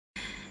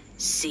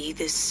See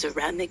this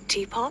ceramic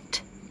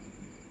teapot?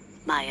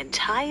 My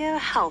entire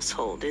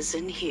household is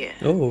in here.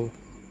 Oh.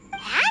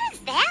 How does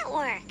that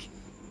work?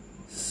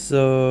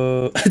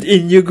 So,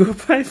 in you go,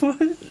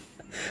 Paimon?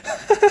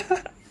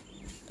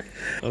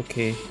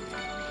 Okay.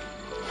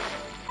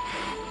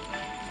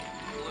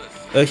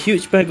 A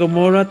huge bag of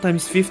Mora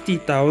times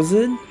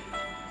 50,000?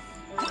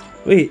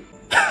 Wait.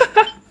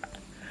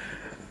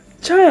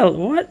 Child,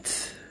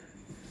 what?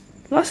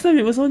 Last time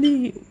it was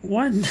only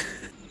one.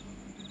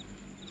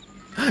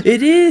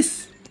 It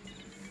is!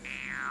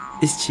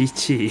 It's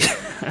Qiqi.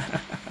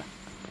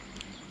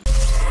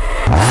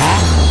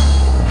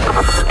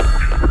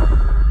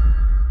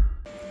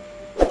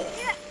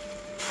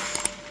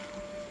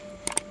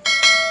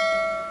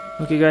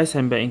 Okay guys,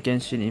 I'm back in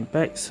Genshin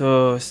Impact,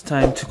 so it's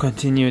time to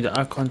continue the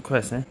Archon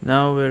quest.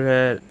 Now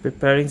we're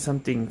preparing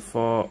something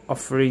for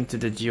offering to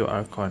the Geo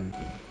Archon.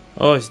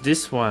 Oh, it's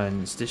this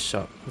one, it's this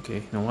shop.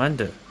 Okay, no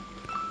wonder.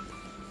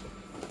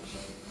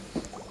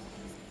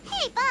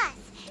 Hey boss,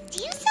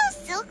 do you sell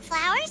silk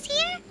flowers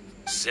here?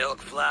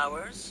 Silk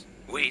flowers?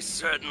 We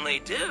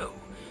certainly do.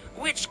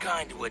 Which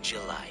kind would you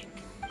like?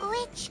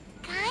 Which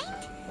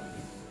kind?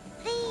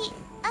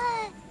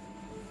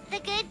 The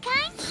good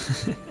kind?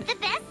 The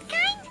best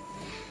kind?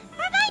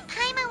 Remind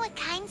Paimon what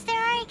kinds there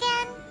are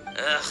again.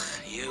 Ugh,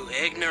 you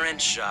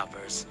ignorant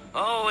shoppers.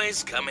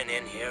 Always coming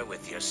in here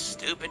with your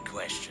stupid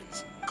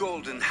questions.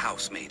 Golden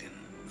House Maiden,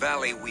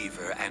 Valley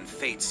Weaver, and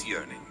Fate's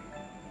Yearning.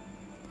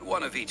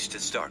 One of each to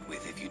start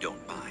with, if you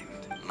don't mind.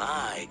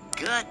 My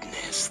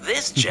goodness,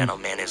 this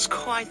gentleman is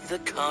quite the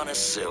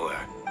connoisseur.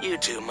 You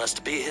two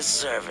must be his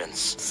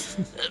servants.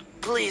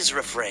 Please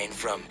refrain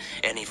from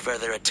any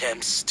further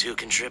attempts to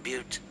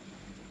contribute.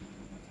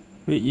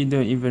 Wait, you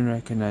don't even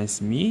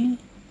recognize me?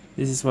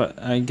 This is what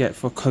I get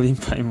for calling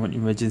Paimon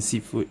emergency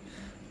food.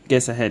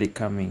 Guess I had it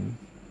coming.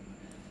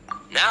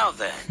 Now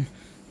then,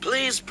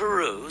 please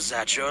peruse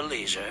at your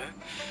leisure.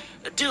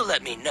 Do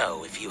let me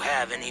know if you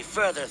have any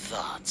further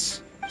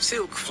thoughts.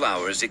 Silk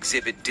flowers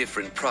exhibit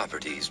different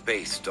properties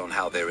based on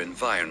how their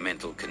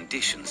environmental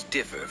conditions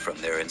differ from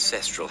their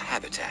ancestral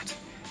habitat.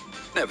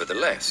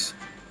 Nevertheless,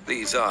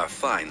 these are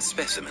fine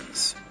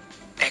specimens,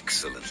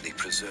 excellently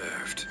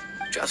preserved.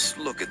 Just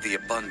look at the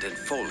abundant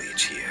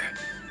foliage here,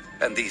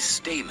 and these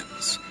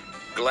stamens,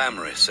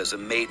 glamorous as a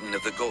maiden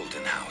of the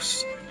Golden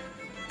House.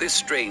 This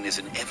strain is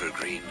an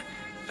evergreen,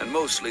 and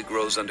mostly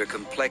grows under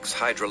complex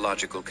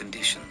hydrological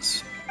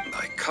conditions.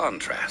 By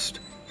contrast,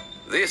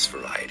 this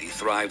variety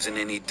thrives in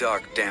any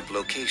dark, damp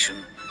location,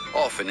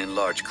 often in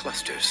large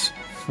clusters.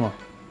 What?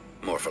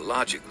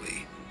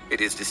 Morphologically,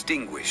 it is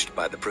distinguished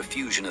by the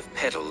profusion of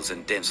petals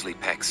and densely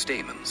packed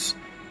stamens,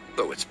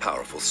 though its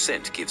powerful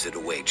scent gives it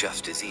away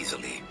just as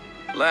easily.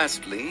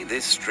 Lastly,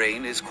 this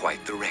strain is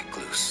quite the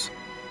recluse.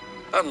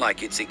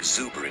 Unlike its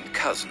exuberant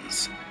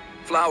cousins,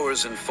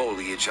 flowers and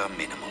foliage are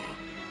minimal,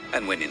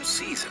 and when in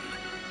season,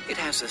 it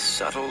has a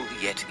subtle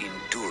yet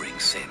enduring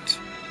scent.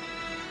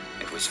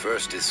 It was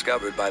first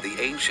discovered by the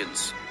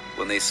ancients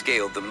when they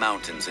scaled the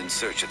mountains in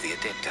search of the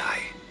Adepti.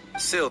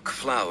 Silk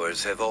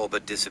flowers have all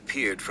but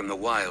disappeared from the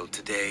wild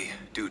today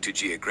due to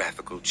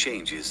geographical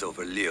changes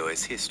over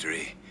Liyue's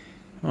history.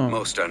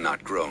 Most are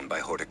not grown by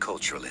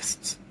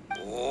horticulturalists.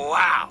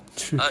 Wow,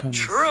 a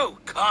true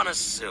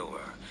connoisseur.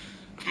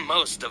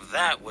 Most of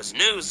that was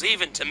news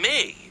even to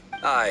me.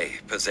 I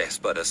possess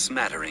but a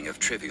smattering of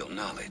trivial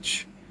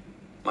knowledge.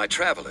 My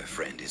traveler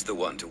friend is the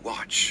one to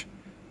watch.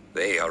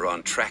 They are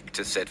on track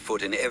to set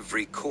foot in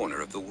every corner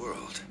of the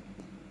world.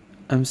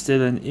 I'm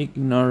still an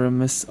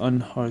ignoramus on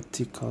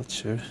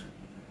horticulture.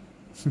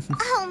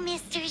 Oh,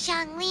 Mr.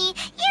 Zhongli,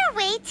 you're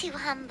way too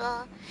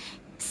humble.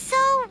 So,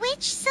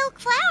 which silk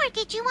flower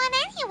did you want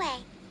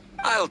anyway?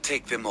 I'll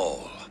take them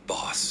all,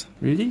 boss.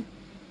 Really?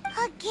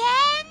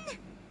 Again?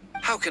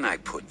 How can I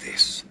put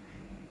this?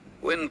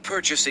 When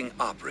purchasing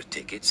opera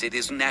tickets, it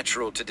is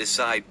natural to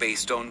decide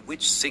based on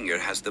which singer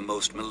has the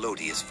most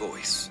melodious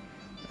voice.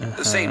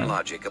 The same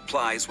logic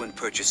applies when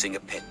purchasing a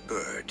pet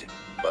bird.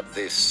 But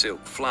this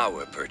silk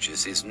flower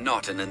purchase is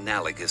not an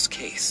analogous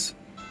case.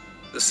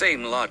 The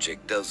same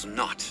logic does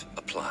not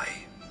apply.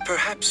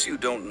 Perhaps you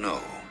don't know.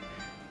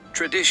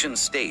 Tradition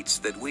states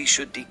that we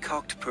should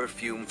decoct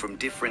perfume from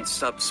different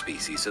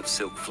subspecies of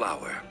silk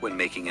flower when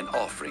making an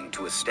offering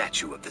to a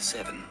statue of the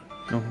seven.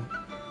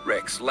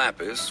 Rex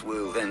Lapis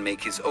will then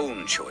make his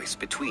own choice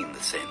between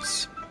the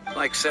scents.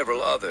 Like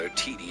several other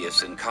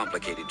tedious and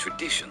complicated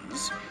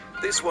traditions,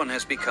 this one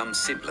has become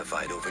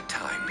simplified over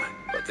time.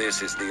 But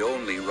this is the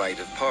only rite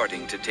of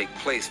parting to take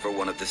place for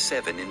one of the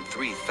seven in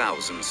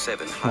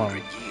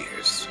 3,700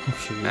 years.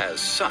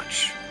 As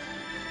such,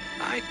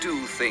 I do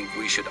think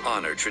we should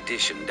honor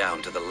tradition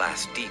down to the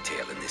last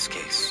detail in this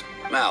case.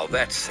 Now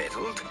that's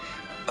settled,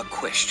 a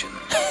question.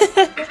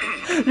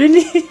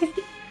 Really?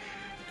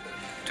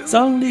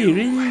 Do you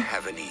really?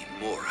 have any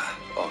Mora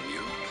on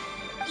you?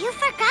 You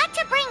forgot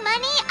to bring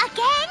money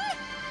again?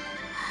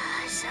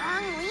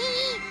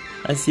 Zhongli.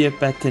 I see a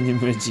pattern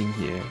emerging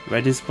here.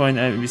 By this point,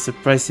 I'd be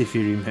surprised if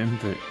you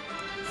remembered.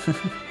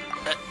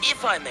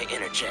 If I may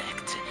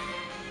interject,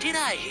 Did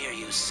I hear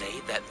you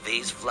say that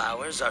these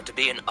flowers are to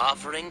be an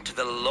offering to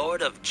the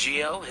Lord of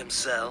Geo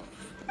himself?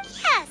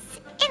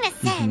 Yes, in a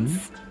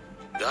sense.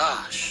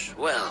 Gosh,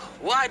 well,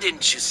 why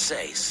didn't you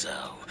say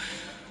so?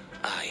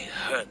 I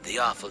heard the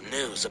awful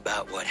news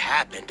about what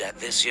happened at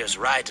this year's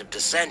Rite of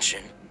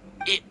Dissension.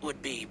 It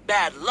would be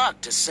bad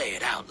luck to say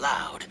it out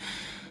loud,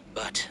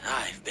 but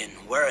I've been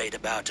worried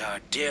about our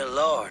dear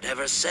Lord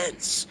ever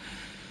since.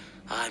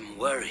 I'm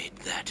worried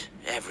that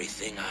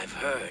everything I've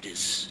heard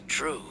is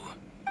true.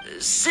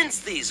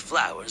 Since these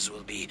flowers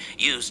will be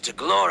used to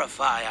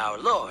glorify our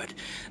Lord,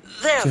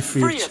 they're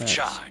free of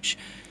charge.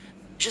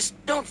 Just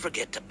don't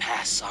forget to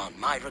pass on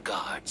my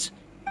regards.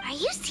 Are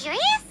you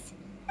serious?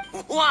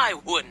 Why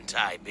wouldn't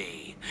I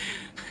be?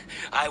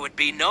 I would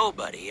be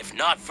nobody if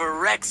not for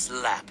Rex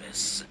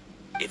Lapis.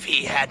 If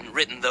he hadn't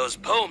written those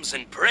poems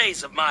in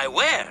praise of my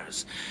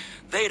wares,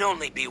 they'd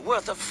only be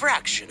worth a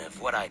fraction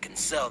of what I can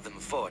sell them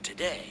for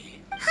today.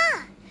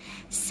 Huh.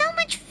 So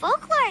much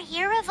folklore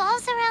here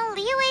revolves around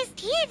Liyue's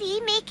deity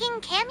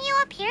making cameo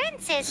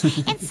appearances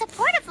in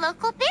support of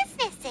local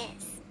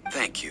businesses.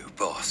 Thank you,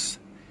 boss.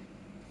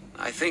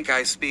 I think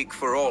I speak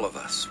for all of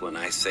us when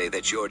I say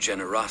that your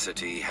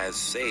generosity has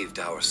saved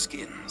our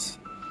skins.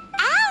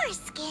 Our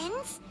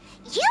skins?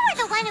 You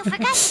were the one who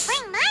forgot to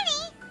bring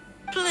money.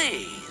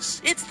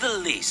 Please, it's the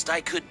least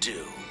I could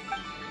do.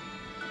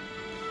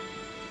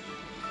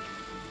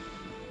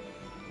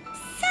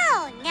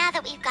 So, now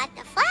that we've got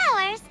the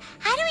flowers,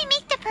 how do we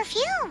make the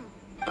perfume?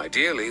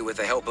 Ideally with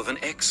the help of an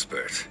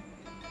expert.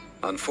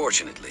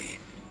 Unfortunately,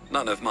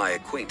 none of my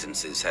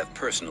acquaintances have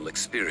personal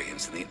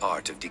experience in the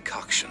art of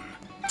decoction.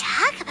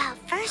 Talk about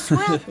first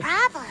world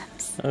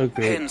problems.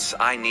 Okay. Hence,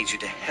 I need you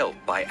to help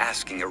by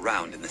asking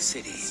around in the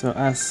city. So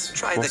ask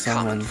Try for the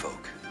common someone.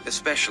 folk,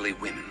 especially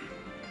women.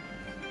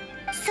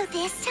 So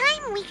this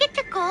time we get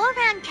to go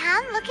around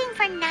town looking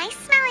for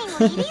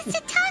nice-smelling ladies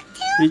to talk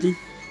to? Really?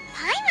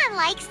 Paimon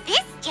likes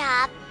this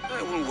job.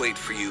 I will wait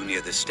for you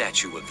near the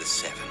Statue of the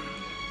Seven.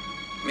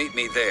 Meet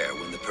me there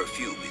when the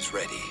perfume is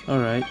ready.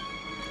 Alright.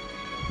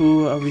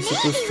 Who are we Maybe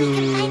supposed we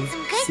can find to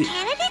some good see?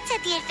 candidates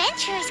at the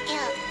Adventurers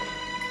Guild.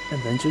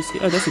 Adventures?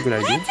 Oh, that's a good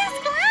idea. Let's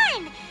ask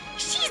Lan.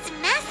 She's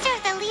master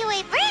of the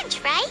Liyue branch,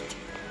 right?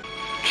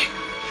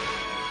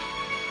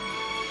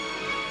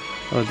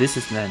 Oh, this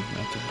is Nan.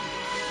 Okay.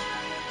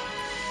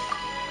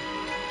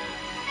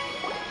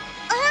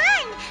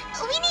 Lan,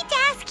 we need to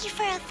ask you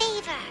for a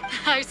favor.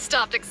 I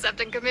stopped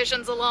accepting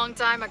commissions a long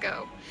time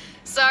ago.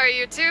 Sorry,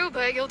 you two,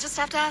 but you'll just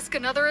have to ask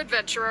another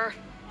adventurer.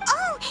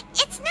 Oh,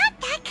 it's not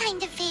that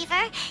kind of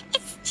favor.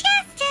 It's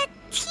just a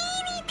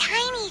teeny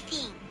tiny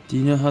thing. Do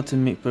you know how to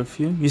make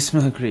perfume? You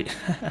smell great.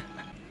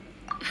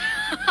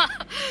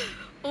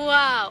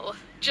 Wow.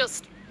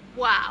 Just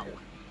wow.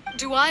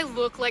 Do I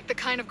look like the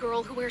kind of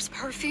girl who wears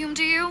perfume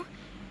to you?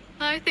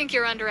 I think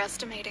you're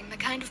underestimating the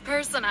kind of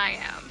person I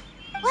am.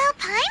 Well,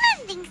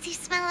 Paimon thinks you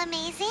smell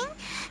amazing.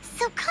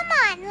 So come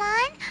on,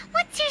 Lan.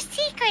 What's your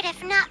secret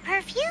if not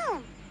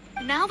perfume?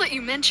 Now that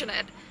you mention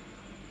it,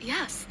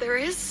 yes, there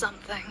is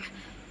something.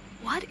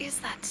 What is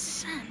that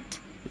scent?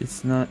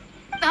 It's not.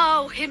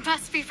 Oh, it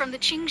must be from the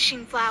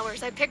Genshin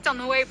flowers I picked on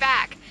the way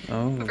back.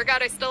 Oh. I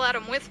forgot I still had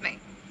them with me.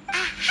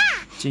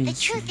 Aha! The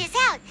Genshin. truth is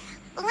out.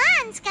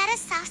 Lan's got a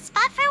soft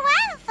spot for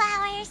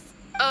wildflowers.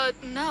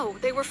 No,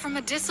 they were for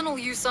medicinal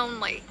use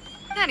only.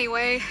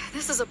 Anyway,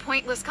 this is a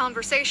pointless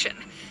conversation.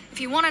 If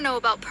you want to know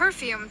about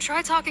perfume,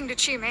 try talking to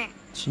Qiqi.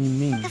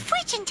 Qiming. The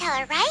fortune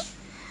teller, right?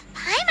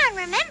 Paimon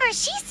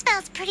remembers she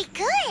smells pretty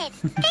good.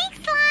 Thanks,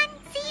 Lan.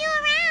 See you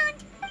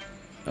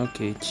around.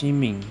 Okay,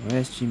 Qiming.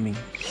 Where's Qiming?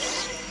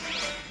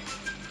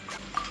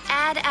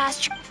 Add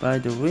astro. By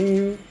the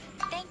way,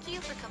 Thank you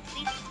for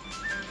completing.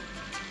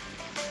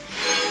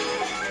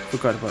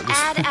 forgot about this.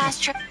 Add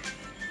astro.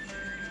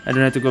 I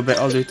don't have to go back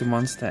all the way to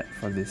Mondstadt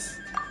for this.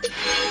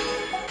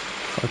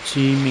 Or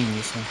Qiming,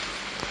 this one.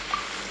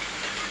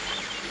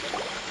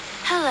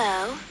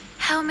 Hello.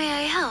 How may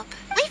I help?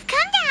 We've come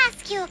to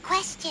ask you a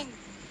question.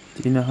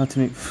 Do you know how to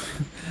make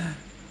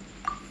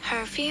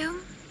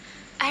Perfume?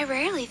 I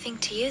rarely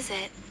think to use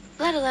it,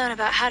 let alone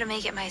about how to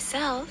make it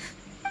myself.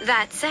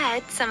 That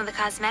said, some of the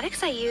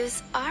cosmetics I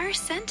use are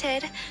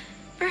scented.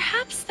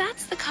 Perhaps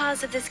that's the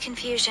cause of this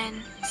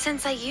confusion.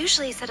 Since I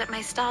usually set up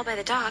my stall by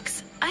the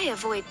docks, I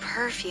avoid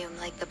perfume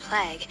like the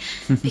plague,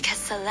 because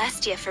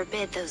Celestia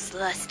forbid those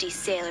lusty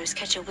sailors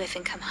catch a whiff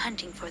and come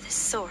hunting for the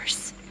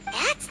source.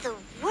 That's the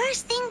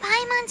worst thing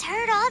Paimon's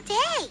heard all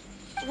day.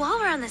 While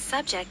we're on the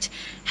subject,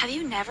 have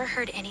you never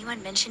heard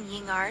anyone mention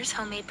Ying-Ar's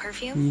homemade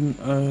perfume?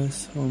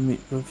 Ying-Er's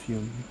homemade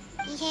perfume?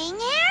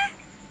 Ying-Er?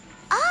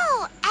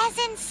 Oh, as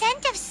in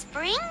scent of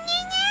spring,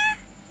 Ying-Er?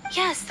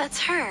 Yes,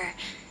 that's her.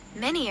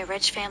 Many a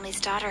rich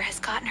family's daughter has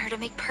gotten her to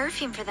make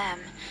perfume for them.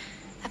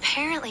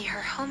 Apparently,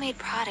 her homemade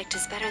product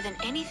is better than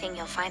anything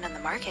you'll find on the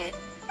market.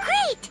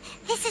 Great!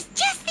 This is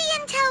just the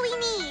intel we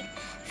need.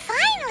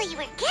 Finally,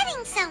 we're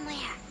getting somewhere.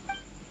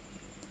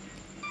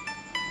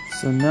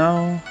 So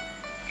now,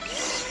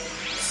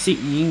 seek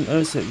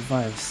Ying-Er's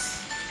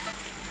advice.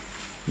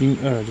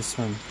 Ying-Er, this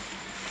one.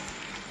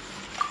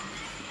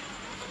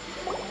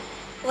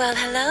 Well,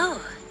 hello.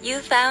 You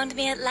found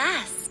me at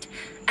last.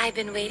 I've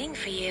been waiting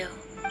for you.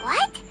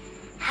 What?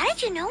 How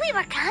did you know we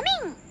were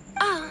coming?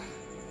 Oh,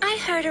 I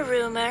heard a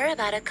rumor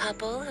about a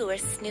couple who were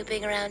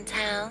snooping around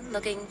town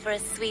looking for a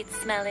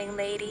sweet-smelling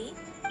lady.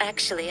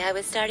 Actually, I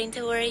was starting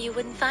to worry you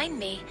wouldn't find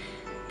me.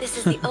 This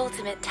is the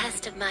ultimate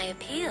test of my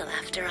appeal,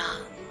 after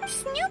all.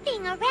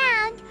 Snooping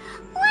around?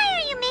 Why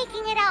are you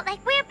making it out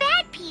like we're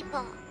bad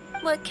people?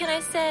 What can I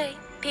say?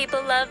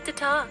 People love to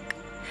talk.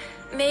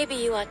 Maybe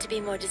you ought to be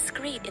more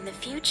discreet in the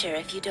future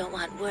if you don't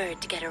want word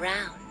to get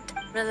around.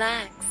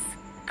 Relax.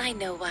 I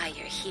know why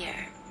you're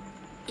here.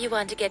 You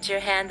want to get your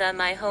hand on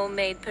my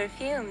homemade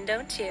perfume,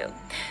 don't you?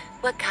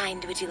 What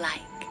kind would you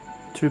like?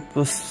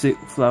 Triple silk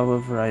flower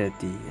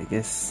variety, I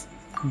guess.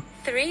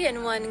 3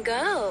 in one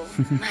go.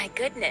 My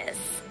goodness.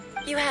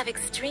 You have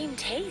extreme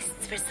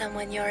tastes for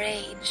someone your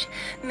age.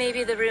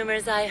 Maybe the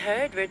rumors I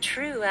heard were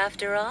true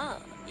after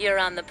all. You're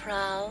on the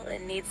prowl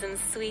and need some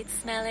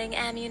sweet-smelling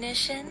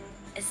ammunition?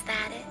 Is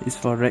that it? It's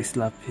for Rex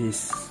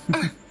Lapis.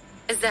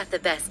 Is that the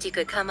best you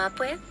could come up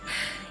with?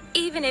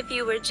 Even if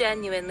you were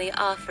genuinely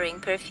offering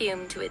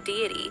perfume to a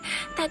deity,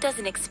 that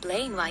doesn't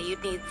explain why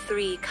you'd need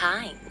 3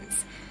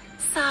 kinds.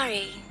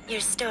 Sorry,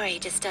 your story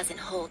just doesn't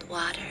hold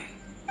water.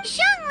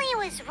 Zhongli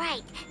was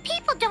right.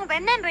 People don't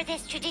remember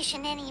this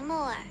tradition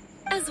anymore.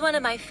 As one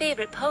of my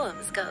favorite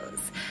poems goes,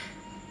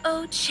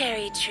 "O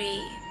cherry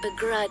tree,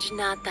 begrudge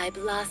not thy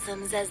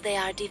blossoms as they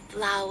are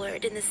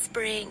deflowered in the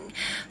spring,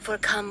 for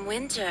come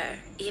winter,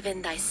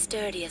 even thy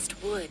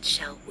sturdiest wood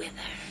shall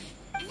wither."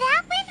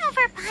 That went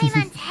over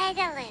Paimon's head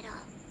a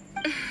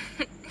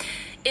little.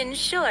 In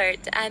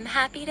short, I'm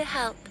happy to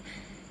help.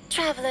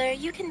 Traveler,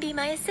 you can be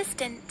my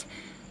assistant,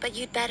 but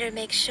you'd better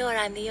make sure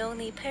I'm the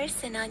only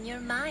person on your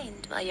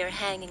mind while you're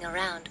hanging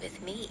around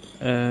with me.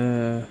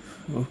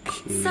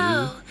 Okay.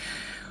 So,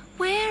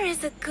 where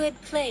is a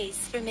good place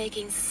for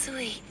making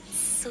sweet,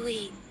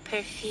 sweet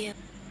perfume?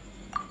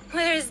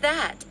 Where's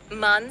that?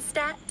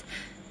 Mondstadt?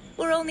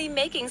 We're only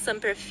making some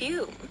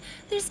perfume.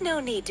 There's no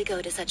need to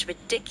go to such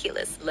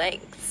ridiculous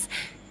lengths.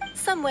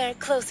 Somewhere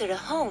closer to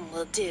home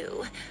will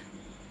do.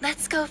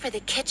 Let's go for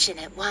the kitchen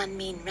at Wan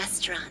Min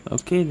Restaurant.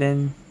 Okay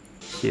then.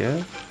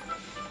 Here.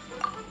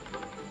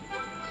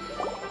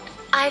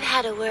 I've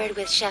had a word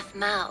with Chef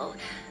Mao.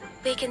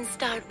 We can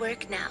start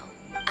work now.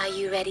 Are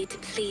you ready to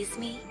please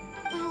me?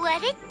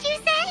 What did you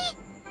say?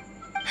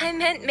 I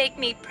meant make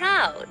me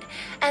proud,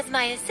 as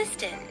my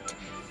assistant,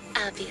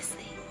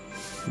 obviously.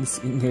 This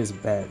English is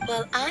bad.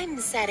 While I'm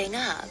setting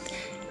up,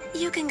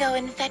 you can go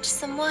and fetch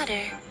some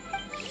water.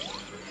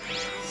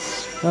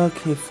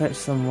 Okay, fetch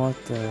some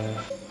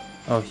water.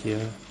 Oh,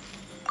 here.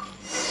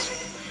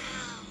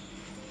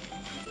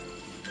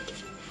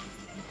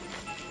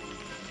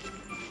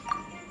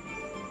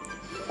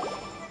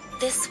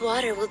 This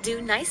water will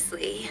do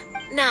nicely.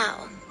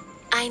 Now,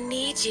 I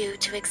need you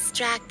to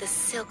extract the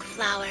silk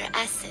flower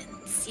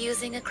essence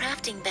using a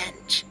crafting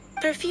bench.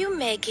 Perfume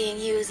making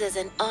uses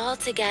an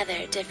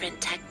altogether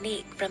different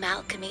technique from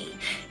alchemy.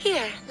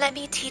 Here, let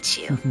me teach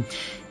you.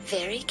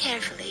 Very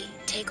carefully,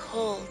 take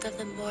hold of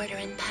the mortar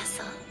and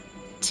pestle.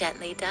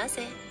 Gently does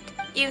it.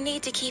 You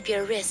need to keep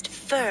your wrist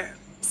firm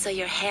so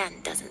your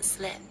hand doesn't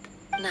slip.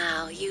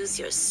 Now use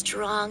your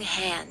strong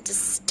hand to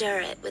stir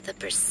it with a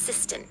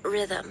persistent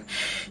rhythm.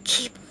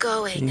 Keep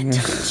going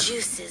until the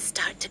juices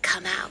start to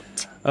come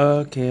out.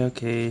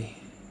 Okay.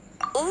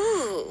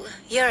 Ooh,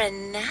 you're a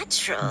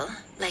natural,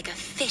 like a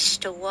fish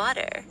to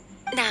water.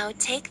 Now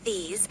take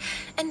these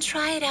and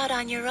try it out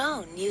on your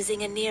own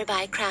using a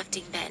nearby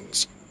crafting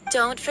bench.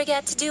 Don't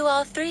forget to do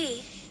all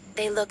 3.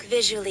 They look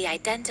visually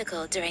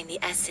identical during the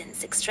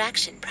essence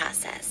extraction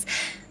process,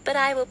 but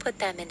I will put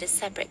them into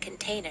separate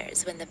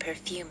containers when the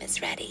perfume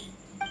is ready.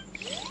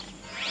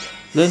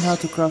 Learn how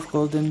to craft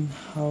golden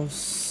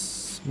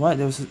house. What?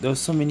 There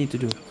was so many to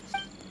do.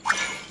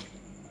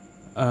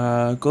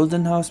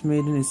 Golden house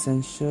maiden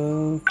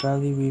essential,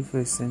 valley weaver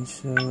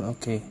essential.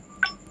 Okay.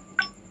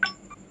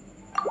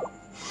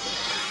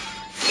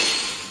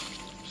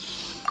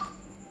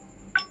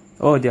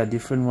 Oh, there are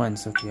different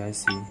ones. Okay, I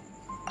see.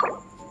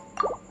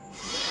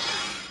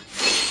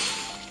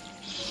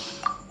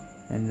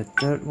 And the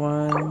third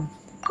one.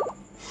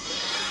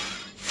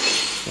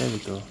 There we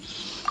go.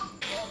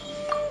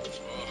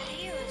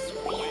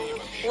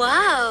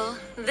 Wow,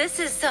 this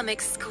is some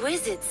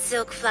exquisite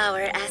silk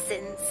flower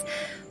essence.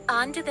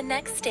 On to the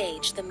next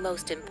stage, the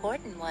most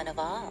important one of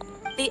all.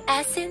 The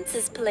essence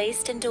is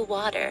placed into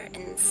water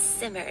and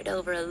simmered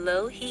over a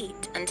low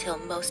heat until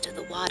most of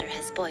the water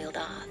has boiled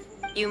off.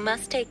 You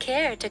must take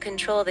care to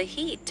control the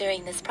heat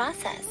during this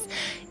process.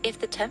 If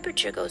the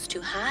temperature goes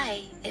too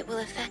high, it will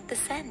affect the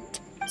scent.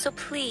 So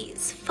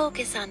please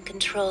focus on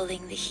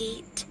controlling the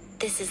heat.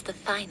 This is the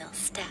final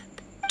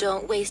step.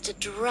 Don't waste a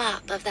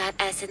drop of that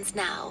essence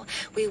now.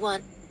 We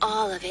want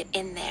all of it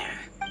in there.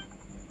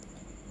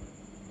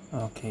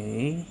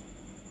 Okay.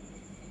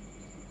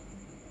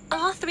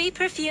 All 3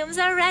 perfumes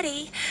are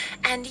ready,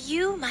 and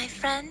you, my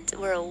friend,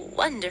 were a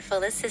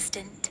wonderful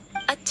assistant.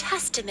 A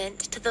testament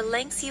to the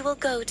lengths you will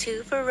go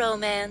to for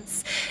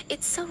romance.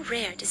 It's so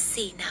rare to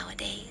see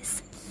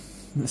nowadays.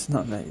 It's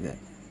not like that.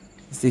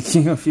 It's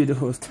thinking of you the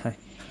whole time.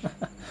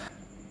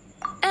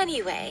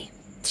 Anyway,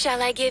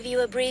 shall I give you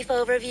a brief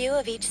overview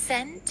of each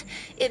scent?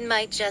 It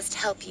might just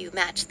help you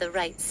match the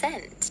right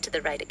scent to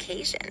the right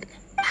occasion.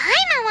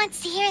 Paimon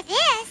wants to hear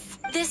this.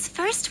 This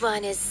first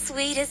one is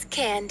sweet as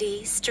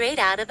candy, straight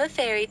out of a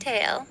fairy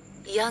tale.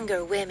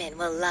 Younger women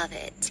will love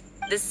it.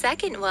 The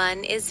second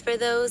one is for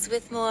those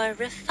with more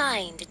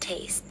refined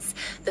tastes,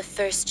 the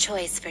first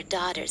choice for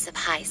daughters of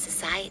high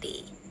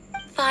society.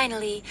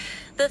 Finally,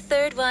 the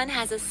third one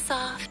has a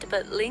soft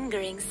but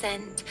lingering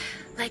scent,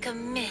 like a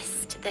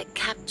mist that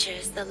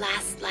captures the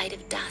last light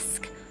of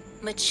dusk.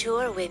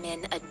 Mature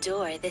women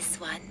adore this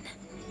one.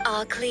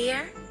 All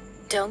clear?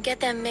 Don't get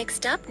them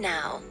mixed up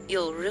now.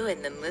 You'll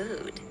ruin the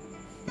mood.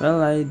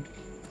 Well, I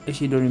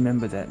actually don't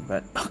remember that,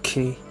 but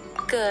okay.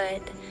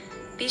 Good.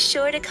 Be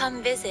sure to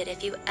come visit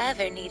if you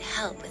ever need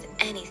help with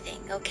anything,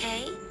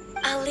 okay?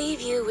 I'll leave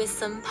you with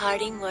some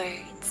parting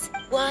words.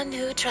 One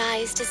who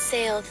tries to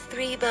sail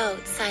 3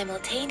 boats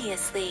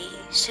simultaneously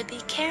should be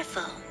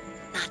careful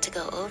not to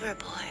go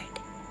overboard.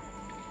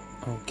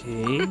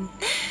 Okay.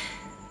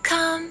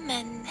 Come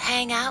and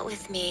hang out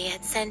with me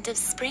at Scent of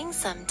Spring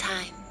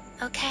sometime,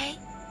 okay?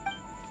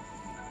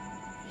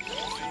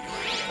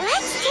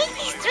 Let's take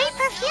these 3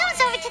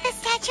 perfumes over to the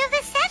Statue of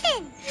the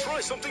Seven.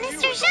 Try something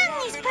Mr.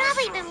 Zhongli's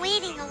probably been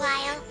waiting a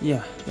while.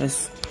 Yeah,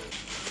 let's...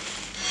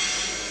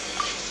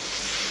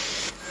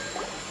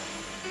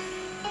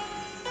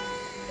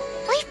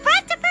 We've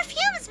brought the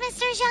perfumes,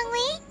 Mr.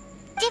 Zhongli.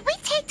 Did we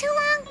take too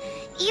long?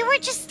 You were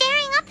just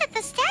staring up at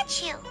the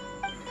statue.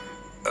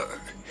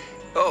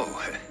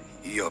 Oh,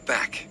 you're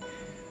back.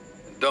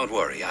 Don't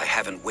worry, I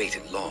haven't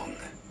waited long.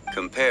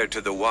 Compared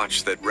to the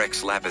watch that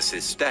Rex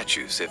Lapis's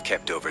statues have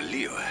kept over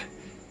Liyue,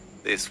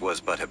 this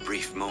was but a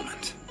brief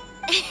moment.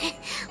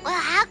 Well,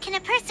 how can a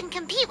person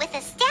compete with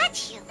a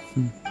statue?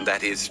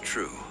 That is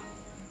true.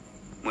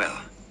 Well,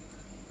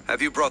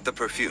 have you brought the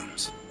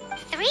perfumes?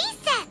 3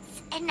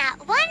 sets, and not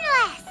 1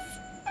 less.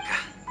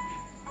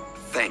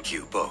 Thank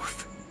you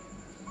both.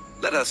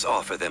 Let us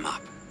offer them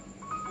up.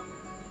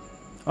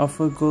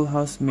 Offer Gold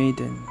House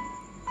Maiden.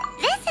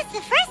 This is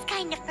the first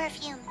kind of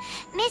perfume.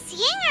 Miss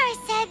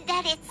Yinger said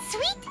that it's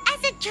sweet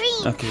as a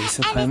dream. Okay,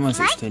 so and Paimon's it's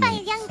liked by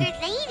explaining. younger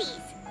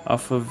ladies.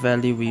 Offer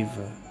Valley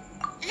Weaver.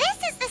 This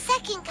is the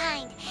second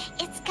kind.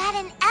 It's got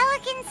an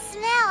elegant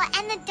smell,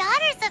 and the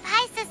daughters of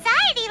high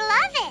society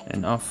love it.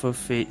 And offer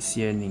Fate's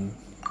Yearning.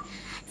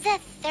 The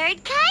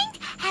third kind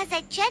has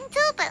a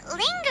gentle but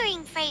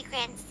lingering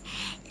fragrance.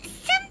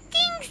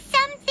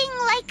 Something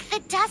like the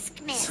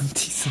dusk mist.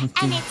 Something.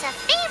 And it's a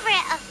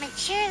favorite of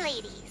mature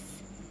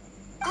ladies.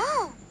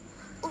 Oh,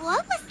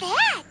 what was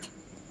that?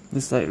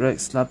 Looks like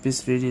Rex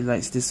Lapis really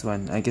likes this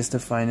one. I guess the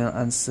final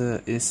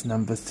answer is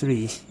number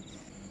 3.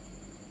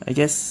 I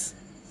guess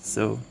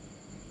so.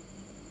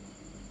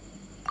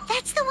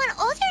 That's the one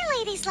older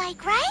ladies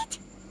like, right?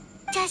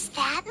 Does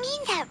that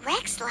mean that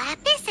Rex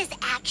Lapis is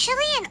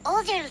actually an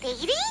older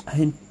lady?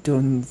 I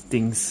don't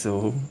think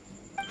so.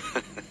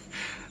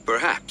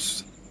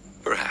 Perhaps.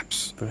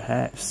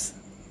 Perhaps.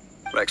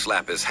 Rex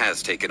Lapis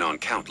has taken on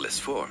countless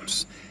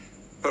forms.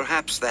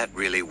 Perhaps that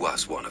really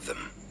was one of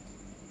them.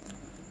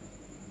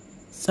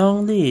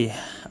 Zhongli,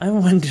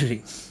 I'm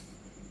wondering.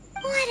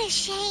 What a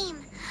shame.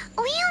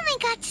 We only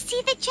got to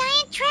see the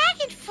giant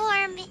dragon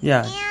form.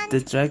 Yeah, and...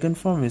 the dragon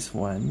form is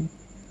one.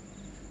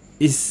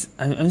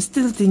 I'm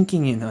still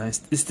thinking, you know,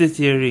 it's still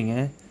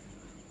tearing,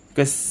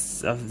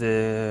 because of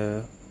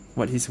the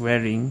what he's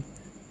wearing.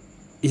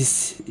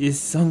 Is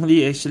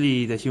Zhongli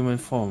actually the human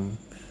form?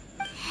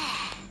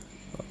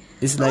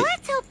 It's like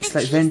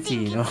Venti,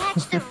 you know.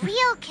 Catch the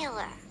real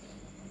killer.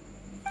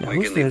 Yeah,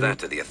 We can leave that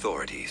to the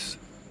authorities.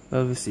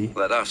 Well, we'll see.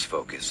 Let us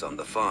focus on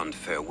the fond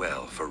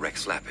farewell for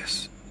Rex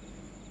Lapis.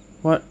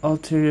 What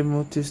ulterior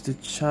motives do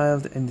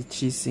Childe and the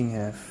Qixing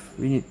have?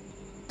 We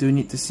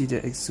need to see the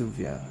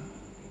Exuvia.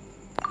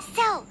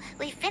 So,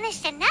 we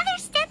finished another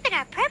step in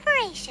our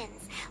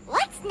preparations.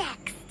 What's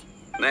next?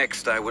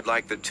 Next, I would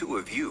like the 2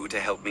 of you to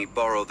help me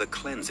borrow the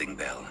cleansing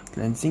bell.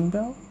 Cleansing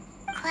bell?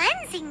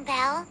 Cleansing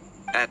bell?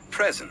 At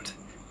present,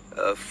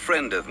 a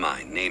friend of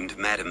mine named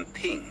Madame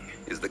Ping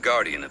is the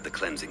guardian of the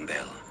cleansing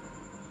bell.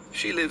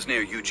 She lives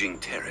near Yujing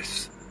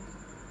Terrace.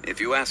 If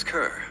you ask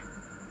her,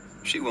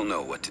 she will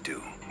know what to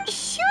do.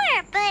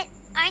 Sure, but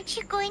aren't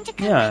you going to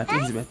come Yeah, I with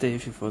think us? it's better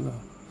if you follow.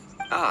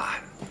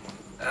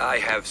 I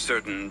have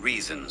certain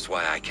reasons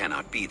why I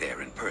cannot be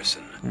there in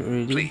person.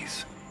 Really?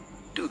 Please,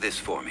 do this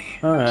for me.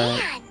 Alright.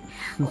 Man,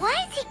 why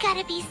is he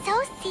gotta be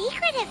so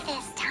secretive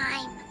this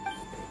time?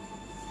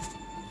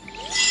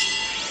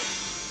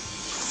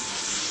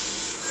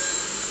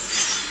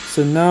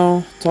 So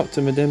now, talk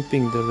to Madame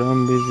Ping, the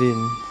realm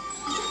within.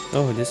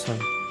 Oh, this one.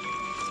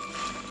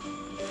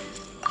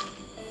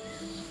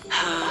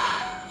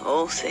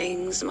 All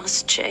things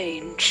must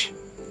change.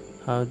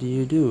 How do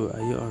you do?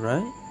 Are you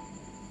alright?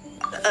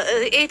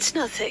 It's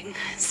nothing.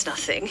 It's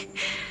nothing.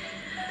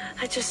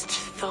 I just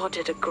thought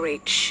it a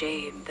great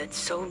shame that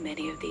so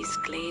many of these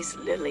glazed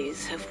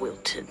lilies have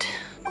wilted.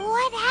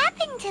 What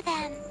happened to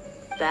them?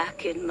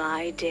 Back in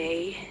my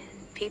day,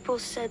 People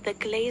said that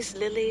glazed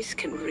lilies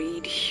can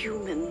read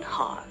human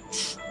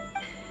hearts.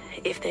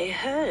 If they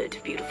heard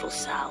beautiful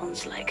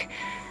sounds like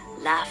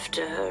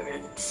laughter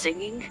and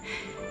singing,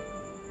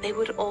 they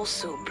would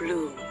also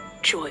bloom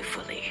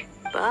joyfully.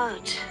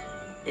 But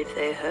if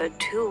they heard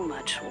too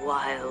much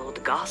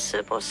wild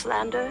gossip or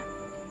slander,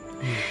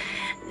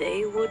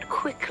 they would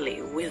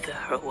quickly wither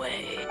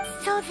away.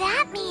 So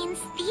that means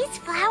these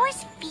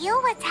flowers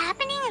feel what's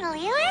happening in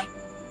Liyue?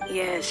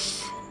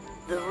 Yes,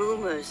 the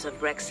rumors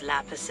of Rex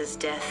Lapis's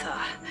death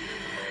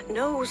are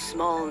no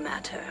small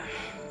matter.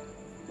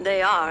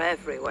 They are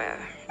everywhere.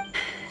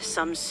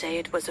 Some say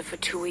it was a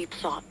Fatui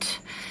plot.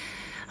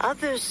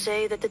 Others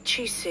say that the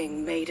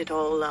Qixing made it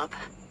all up.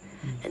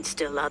 And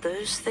still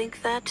others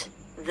think that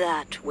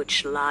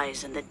which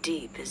lies in the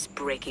deep is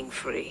breaking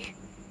free.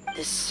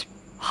 This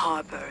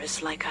harbor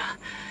is like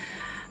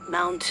a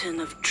mountain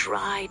of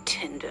dry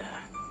tinder.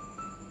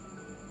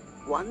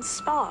 One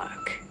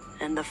spark,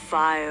 and the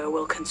fire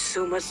will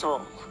consume us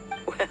all.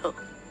 Well,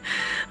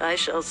 I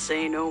shall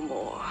say no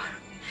more.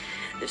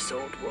 This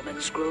old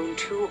woman's grown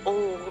too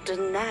old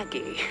and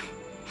naggy.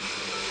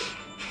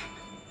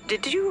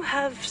 Did you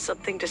have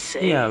something to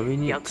say, yeah, we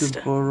need youngster?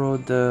 to borrow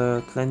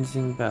the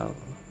cleansing bell.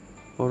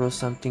 Borrow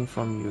something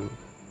from you.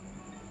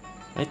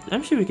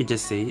 I'm sure we could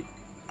just say it.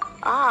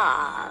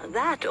 Ah,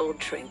 that old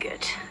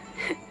trinket.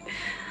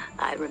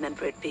 I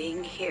remember it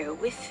being here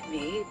with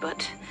me,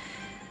 but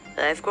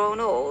I've grown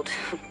old.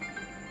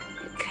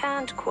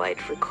 Can't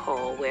quite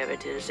recall where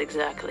it is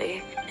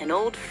exactly. An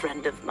old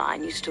friend of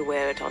mine used to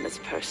wear it on his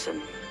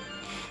person.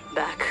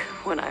 Back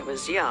when I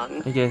was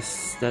young. I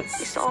guess that's...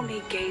 He saw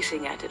me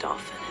gazing at it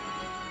often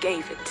and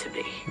gave it to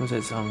me. Was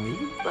that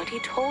Zhongli? But he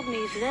told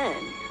me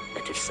then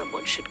that if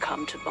someone should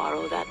come to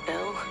borrow that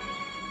bell,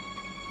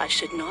 I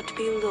should not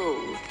be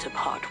loath to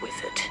part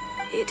with it.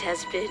 It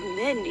has been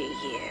many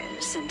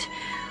years, and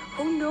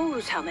who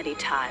knows how many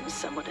times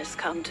someone has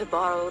come to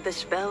borrow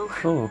this bell.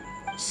 Oh.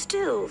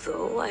 Still,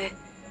 though, I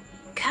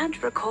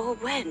can't recall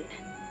when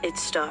it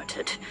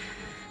started.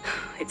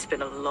 It's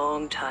been a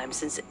long time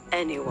since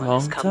anyone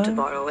has come to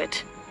borrow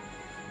it.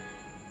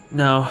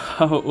 Now,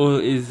 how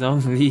old is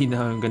Zhongli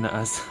now, I'm gonna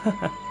ask.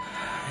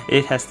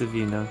 It has to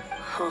be now.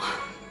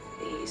 Oh,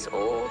 these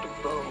old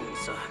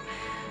bones are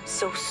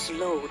so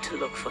slow to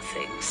look for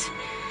things.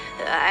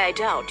 I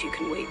doubt you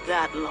can wait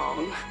that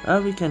long.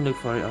 We can look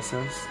for it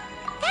ourselves.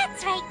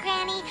 That's right,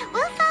 Granny.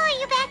 We'll follow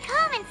you back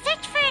home and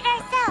search for it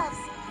ourselves.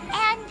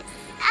 And,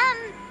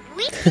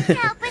 we can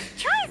help with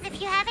chores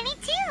if you have any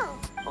too.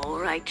 All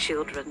right,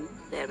 children.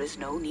 There is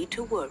no need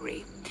to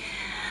worry.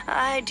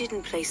 I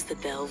didn't place the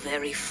bell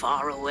very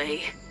far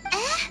away.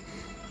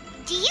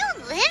 Do you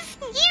live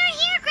near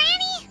here,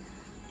 Granny?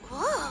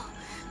 Whoa,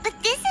 but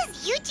this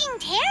is Eugene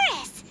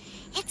Terrace.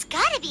 It's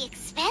gotta be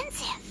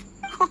expensive.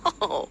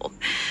 Oh,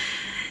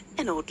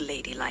 an old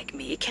lady like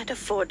me can't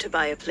afford to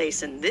buy a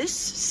place in this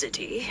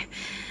city.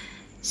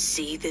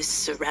 See this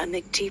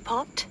ceramic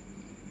teapot?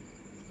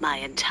 My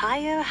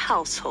entire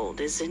household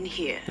is in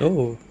here.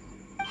 Oh.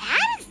 How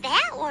does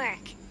that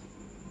work?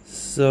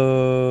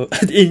 So,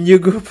 in you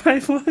go,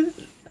 Paimon?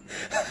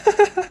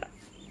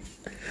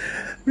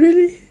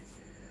 Really?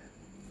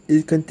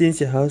 It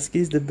contains your house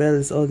keys, the bell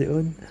is all your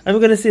own. I'm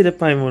gonna say the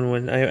Paimon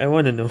one, I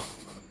wanna know.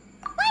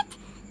 What?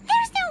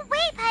 There's no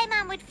way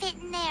Paimon would fit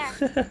in there.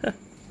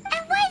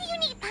 And why do you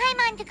need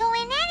Paimon to go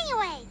in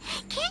anyway?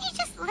 Can't you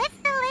just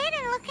lift the lid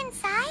and look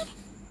inside?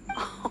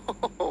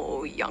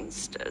 Oh,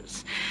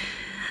 youngsters.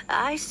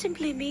 I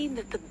simply mean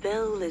that the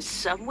bell is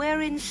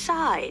somewhere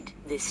inside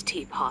this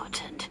teapot,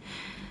 and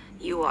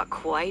you are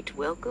quite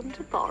welcome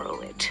to borrow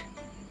it.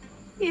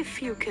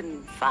 If you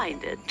can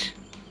find it.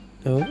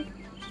 Oh?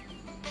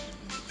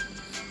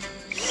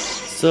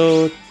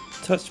 So,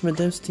 touch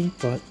Madame's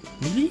teapot.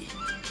 Really?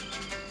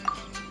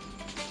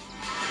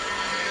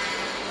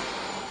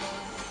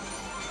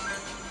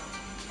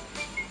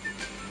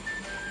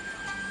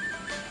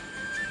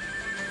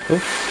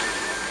 Oh.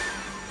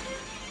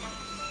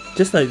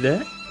 Just like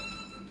that?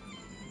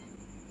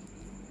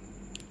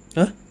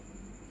 Huh?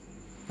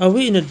 Are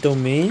we in a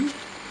domain?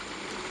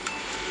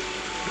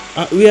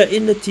 We are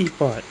in the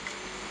teapot.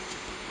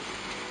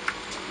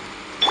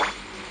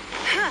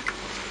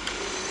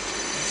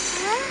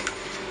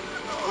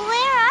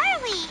 Where are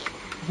we?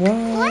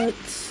 What?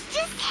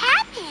 Just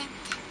happened?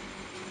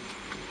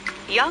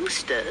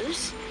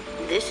 Youngsters,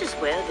 this is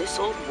where this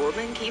old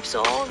woman keeps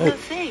all her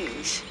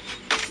things.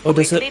 Oh,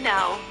 there's Quickly a...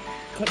 now,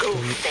 God go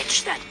damn it.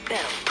 fetch that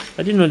bell.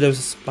 I didn't know there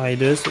was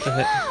spiders. What the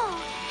heck? Whoa!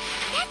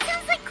 That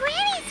sounds like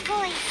Granny's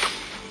voice.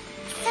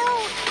 So,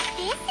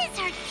 this is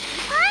her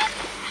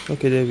teapot?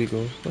 Okay, there we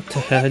go. What the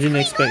hell? I didn't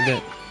expect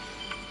that.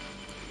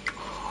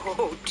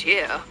 Oh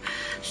dear,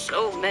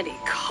 so many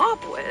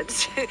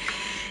cobwebs.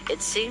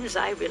 It seems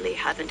I really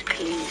haven't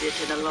cleaned it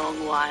in a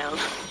long while.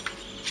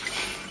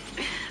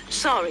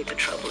 Sorry to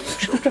trouble you,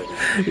 children.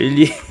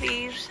 Really?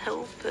 Please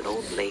help an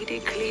old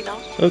lady clean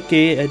up.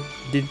 Okay, I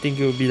didn't think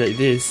it would be like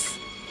this.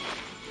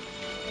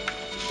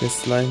 There's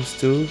slimes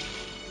too.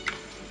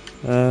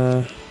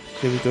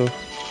 Here we go.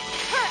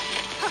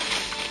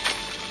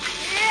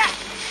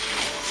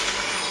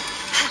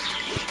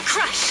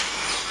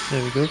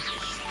 There we go.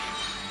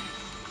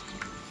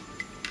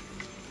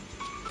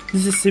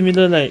 This is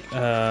similar like,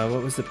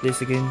 what was the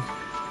place again?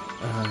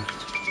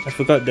 I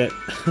forgot that.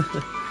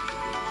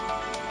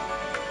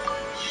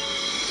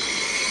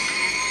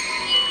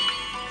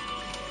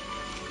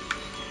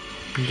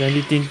 I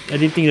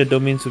didn't think the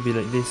domains would be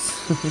like this.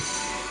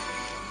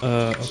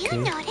 Okay.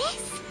 You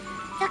notice?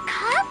 The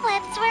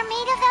cobwebs were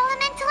made of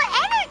elemental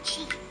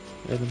energy.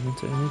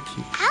 Elemental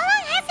energy. How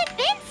long has it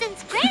been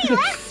since Granny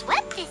last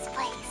swept this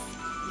place?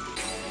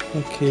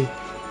 Okay.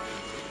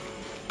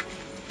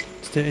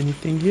 Is there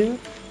anything here?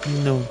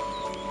 No.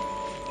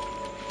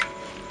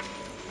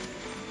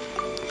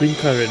 Green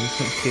current.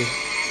 Okay.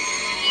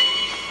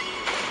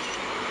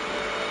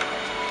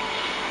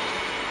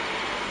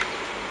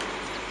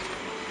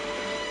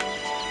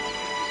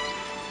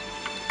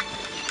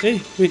 Hey,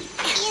 wait.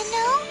 You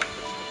know,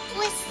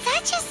 with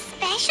such a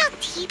special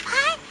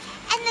teapot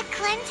and the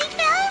cleansing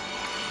bell,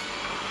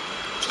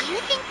 do you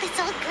think this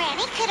old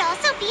granny could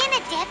also be an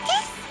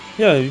adeptus?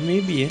 Yeah,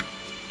 maybe.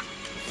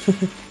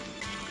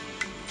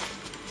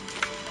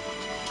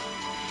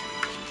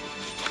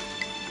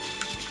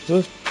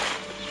 Oh.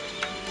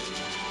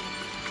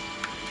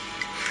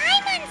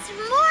 Paimon's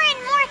more and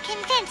more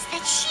convinced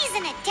that she's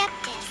an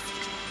adeptus.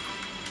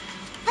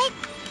 But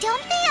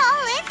don't they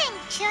all live in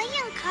Childe?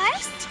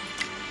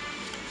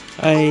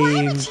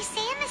 Why would she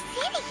stay in the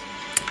city?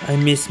 I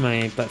miss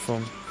my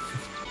platform.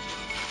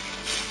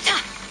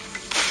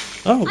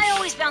 Oh. I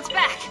always bounce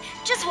back.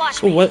 Just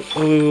watch Oh, me. what?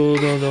 Oh,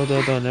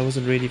 hold on. I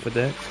wasn't ready for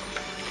that.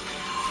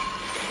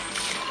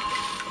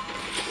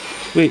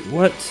 Wait,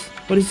 what?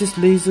 What is this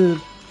laser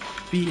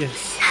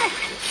BS?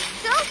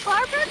 Go,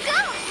 Barbara,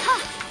 go!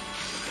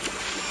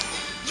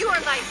 Your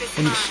life is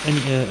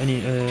mine.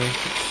 Any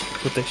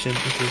protection?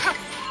 Okay.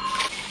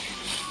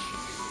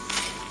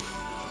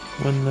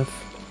 One left.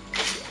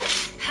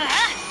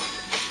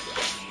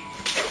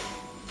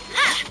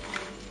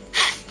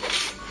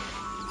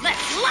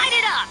 Let's light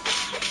it up.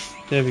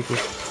 There we go.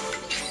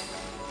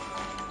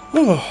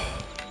 Oh,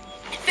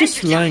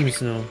 these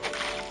slimes now.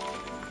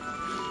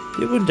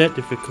 They weren't that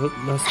difficult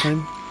last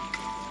time.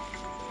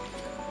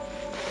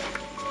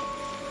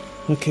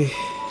 Okay.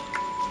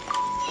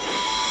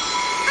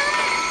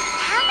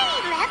 How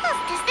many levels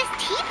does this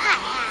teapot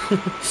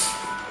have?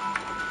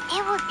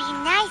 It would be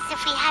nice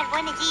if we had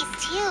one of these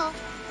too.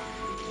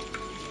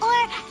 Or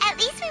at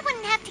least we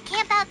wouldn't have to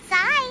camp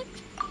outside.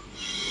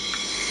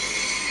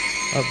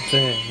 Up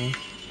there, huh?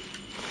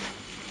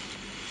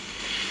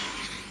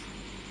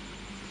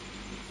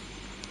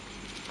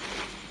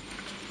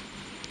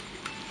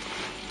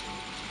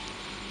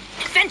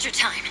 Adventure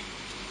time.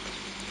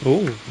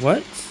 Oh,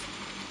 what?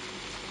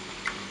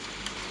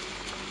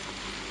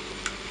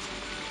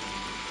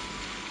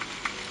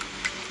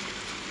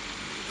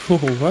 Oh,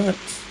 what?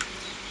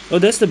 Oh,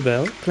 that's the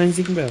bell.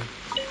 Cleansing bell.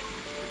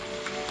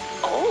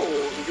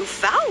 Oh, you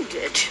found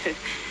it.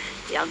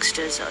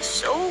 Youngsters are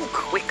so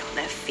quick on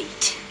their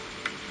feet.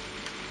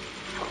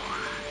 Oh,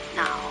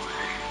 now,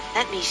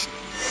 let me...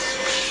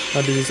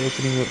 How does this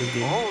opening work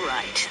again? All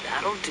right,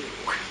 that'll do.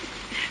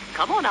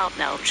 Come on out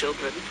now,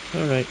 children.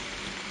 Alright.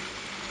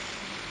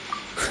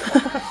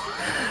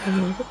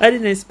 I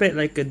didn't expect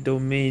like a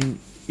domain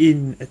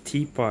in a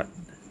teapot.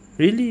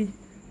 Really?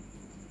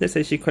 That's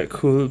actually quite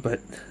cool, but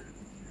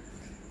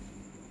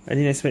I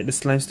didn't expect the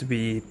slimes to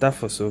be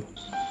tough or so.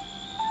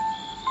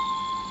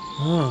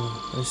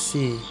 Oh, I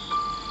see.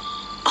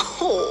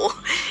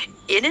 Oh,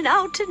 in and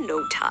out in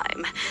no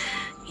time.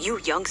 You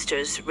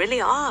youngsters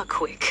really are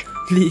quick.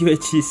 Li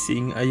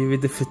Sing, are you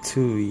with the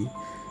Fatui?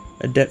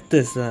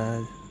 Adeptus,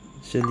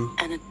 actually.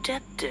 An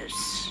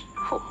adeptus.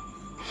 Oh,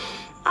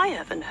 I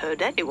haven't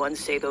heard anyone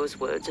say those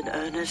words in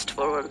earnest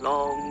for a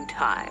long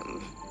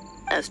time.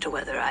 As to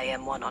whether I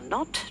am one or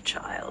not,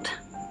 child,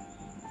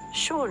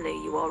 surely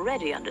you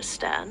already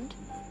understand.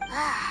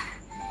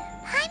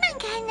 Paimon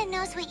kinda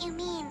knows what you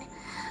mean,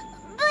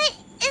 but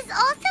is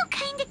also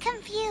kinda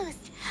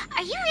confused.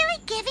 Are you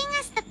really giving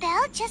us the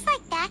bell just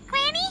like that,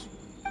 Granny?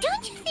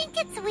 Don't you think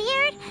it's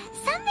weird?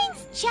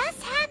 Something's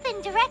just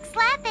happened to Rex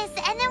Lapis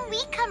and then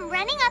we come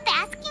running up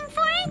asking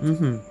for it?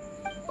 Mm-hmm.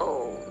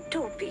 Oh,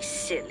 don't be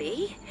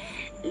silly.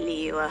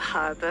 Liyue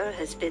Harbor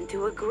has been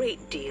through a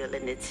great deal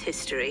in its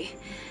history.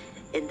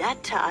 In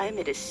that time,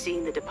 it has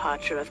seen the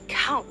departure of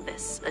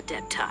countless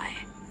adepti.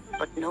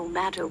 But no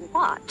matter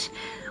what,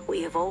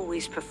 we have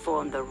always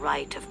performed the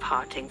rite of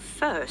parting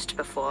first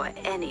before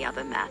any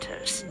other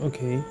matters.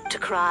 Okay. To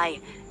cry,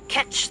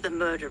 "Catch the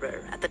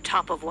murderer," at the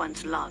top of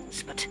one's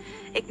lungs, but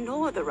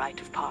ignore the rite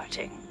of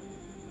parting.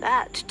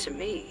 That, to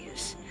me,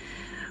 is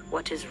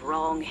what is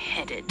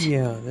wrong-headed.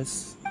 Yeah,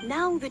 that's...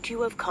 Now that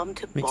you have come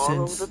to Makes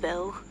borrow sense. the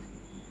bell,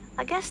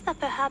 I guess that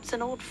perhaps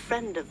an old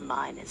friend of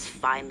mine has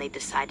finally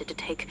decided to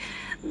take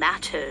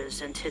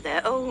matters into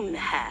their own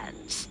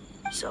hands.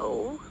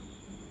 So,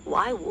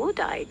 why would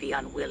I be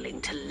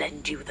unwilling to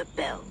lend you the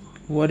bell?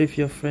 What if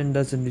your friend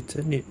doesn't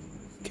return it?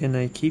 Can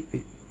I keep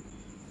it?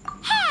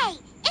 Hey!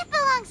 It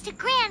belongs to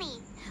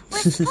Granny! We're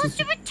supposed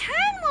to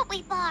return what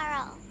we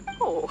borrow!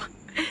 Oh,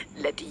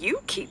 let you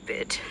keep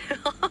it.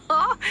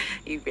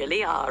 You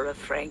really are a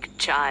frank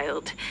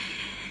child.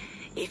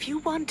 If you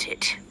want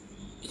it,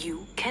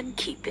 you can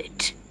keep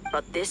it.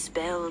 But this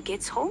bell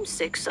gets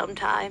homesick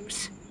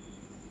sometimes.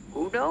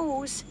 Who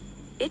knows?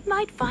 It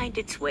might find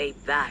its way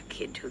back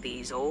into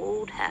these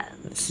old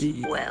hands.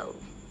 Well,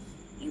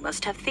 you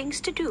must have things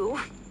to do.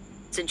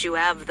 Since you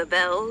have the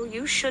bell,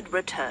 you should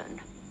return.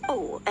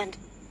 Oh, and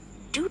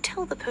do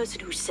tell the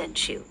person who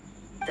sent you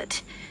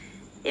that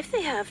if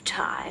they have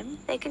time,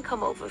 they can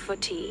come over for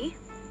tea.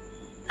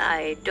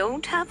 I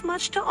don't have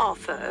much to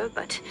offer,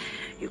 but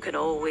you can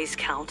always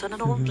count on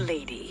an old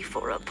lady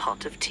for a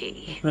pot of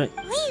tea. Right.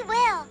 We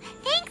will.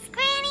 Thanks,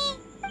 Granny.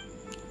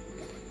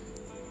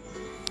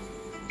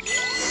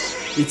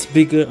 It's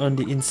bigger on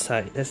the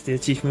inside. That's the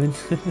achievement.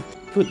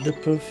 Put the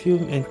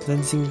perfume and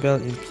cleansing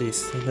bell in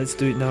place. So let's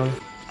do it now.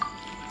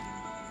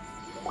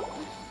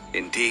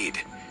 Indeed,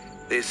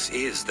 this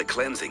is the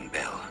cleansing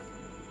bell.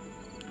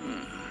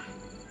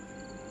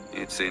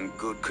 It's in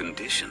good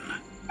condition.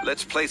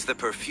 Let's place the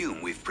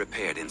perfume we've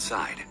prepared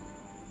inside.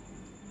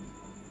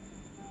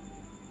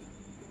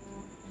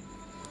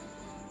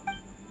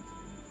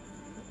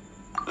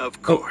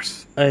 Of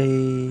course.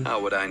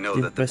 How would I know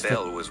that the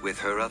bell was with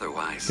her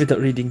otherwise? Without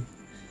reading.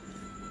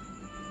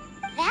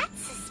 That's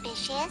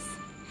suspicious.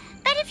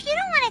 But if you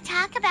don't want to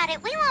talk about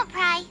it, we won't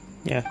pry.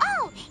 Yeah.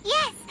 Oh,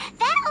 yes.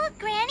 That old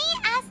granny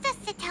asked us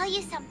to tell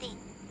you something.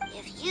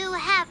 If you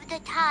have the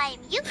time,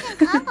 you can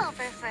come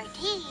over for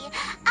tea.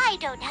 I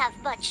don't have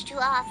much to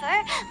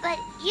offer, but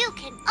you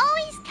can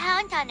always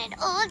count on an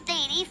old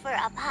lady for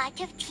a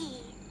pot of tea.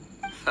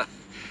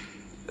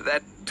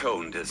 That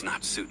tone does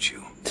not suit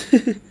you.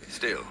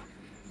 Still,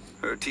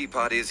 her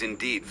teapot is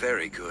indeed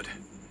very good.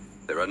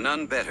 There are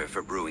none better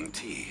for brewing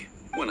tea.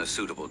 When a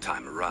suitable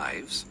time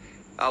arrives,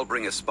 I'll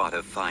bring a spot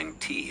of fine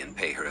tea and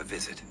pay her a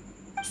visit.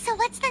 So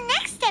what's the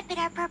next step in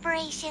our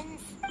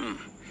preparations?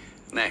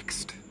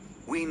 Next,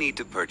 we need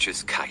to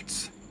purchase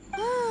kites.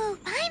 Ooh,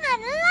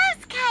 Paimon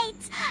loves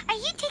kites. Are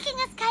you taking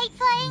us kite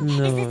flying?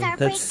 No, Is this our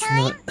break that's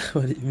time? not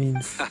what it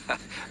means.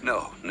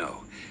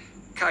 No.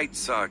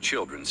 Kites are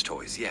children's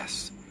toys,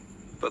 yes.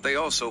 But they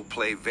also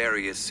play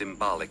various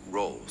symbolic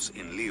roles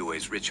in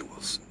Liyue's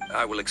rituals.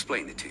 I will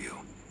explain it to you.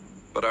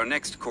 But our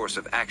next course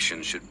of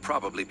action should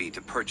probably be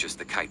to purchase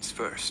the kites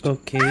first.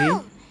 Okay.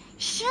 Oh,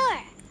 sure.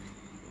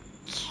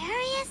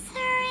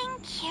 Curiouser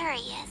and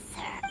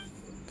curiouser.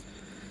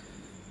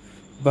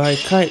 Buy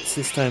kites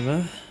this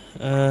time,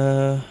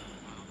 huh?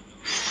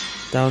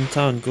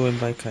 Downtown, go and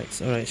buy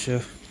kites. Alright,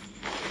 sure.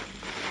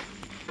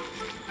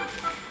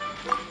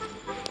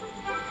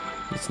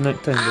 It's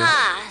night time though.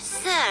 Ah,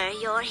 sir,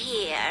 you're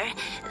here.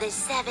 The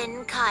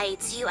 7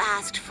 kites you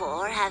asked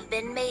for have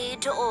been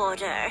made to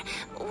order.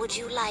 Would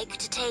you like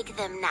to take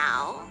them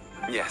now?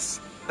 Yes,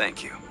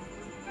 thank you.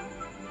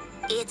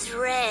 It's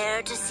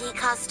rare to see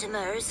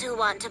customers who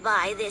want to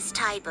buy this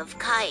type of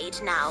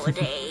kite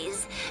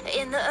nowadays.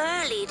 In the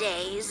early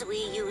days, we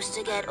used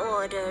to get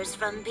orders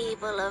from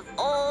people of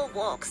all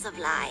walks of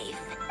life.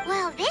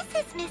 Well, this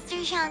is Mr.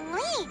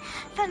 Zhongli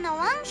from the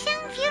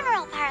Wangsheng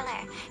Funeral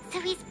Parlor, so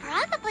he's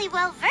probably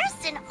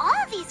well-versed in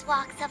all these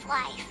walks of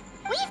life.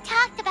 We've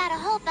talked about a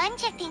whole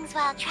bunch of things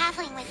while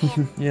traveling with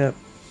him. Yep.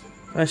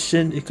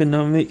 Fashion,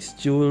 economics,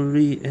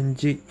 jewelry, and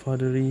jade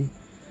pottery.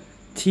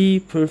 Tea,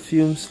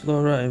 perfumes,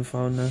 flora, and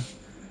fauna.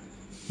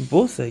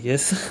 Both, I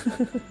guess.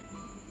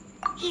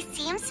 He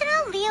seems to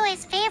know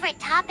Liyue's favorite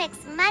topics,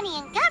 money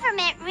and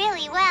government,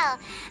 really well,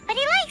 but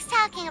he likes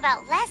talking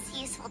about less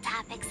useful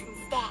topics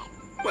instead.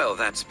 Well,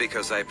 that's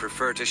because I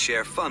prefer to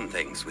share fun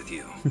things with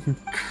you.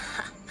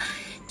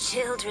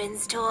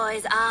 Children's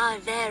toys are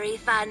very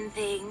fun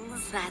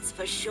things, that's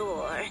for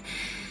sure.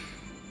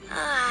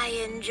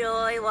 I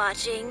enjoy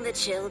watching the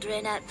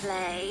children at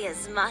play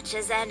as much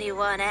as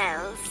anyone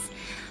else.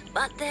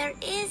 But there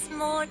is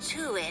more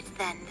to it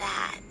than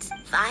that.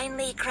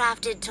 Finely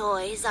crafted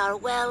toys are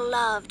well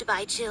loved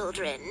by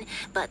children,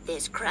 but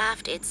this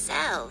craft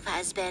itself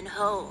has been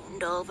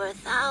honed over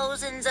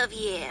thousands of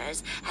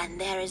years, and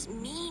there is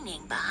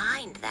meaning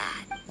behind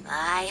that.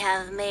 I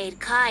have made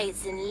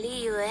kites in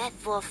Liyue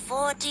for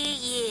 40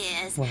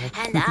 years,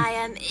 and I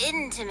am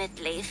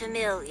intimately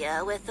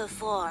familiar with the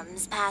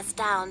forms passed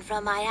down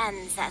from my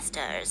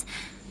ancestors.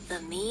 The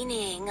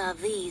meaning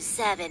of these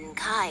 7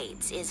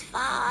 kites is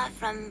far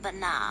from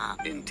banal.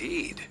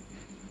 Indeed.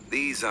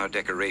 These are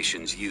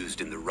decorations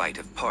used in the rite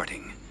of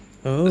parting.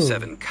 Oh. The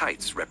 7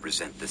 kites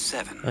represent the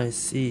 7. I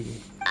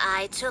see.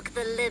 I took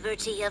the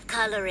liberty of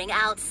coloring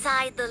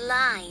outside the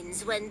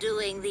lines when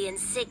doing the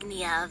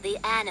insignia of the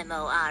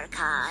Animo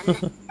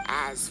Archon.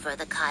 As for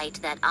the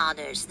kite that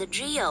honors the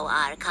Geo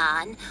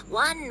Archon,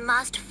 one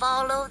must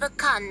follow the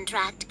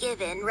contract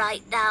given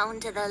right down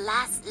to the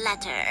last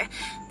letter.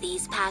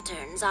 These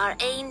patterns are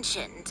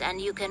ancient,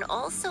 and you can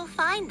also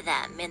find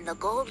them in the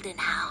Golden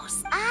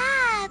House.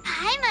 Ah,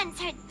 Paimon's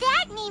heard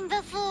that name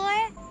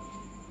before.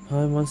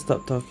 Paimon,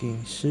 stop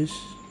talking. Shush.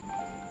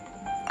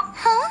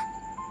 Huh?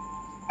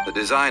 The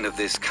design of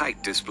this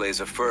kite displays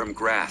a firm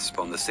grasp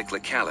on the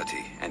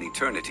cyclicality and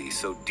eternity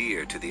so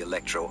dear to the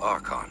Electro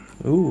Archon.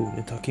 Ooh,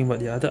 you're talking about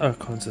the other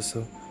Archons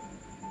also.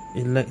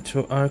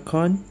 Electro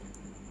Archon?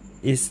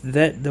 Is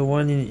that the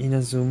one in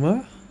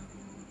Inazuma?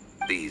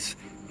 These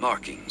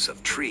markings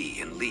of tree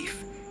and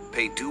leaf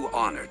pay due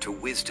honor to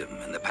wisdom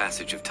and the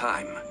passage of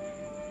time.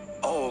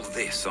 All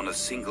this on a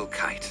single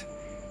kite.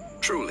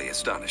 Truly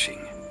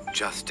astonishing.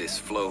 Justice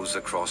flows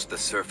across the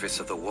surface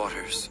of the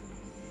waters.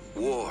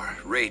 War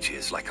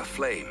rages like a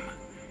flame,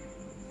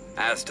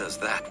 as does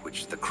that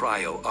which the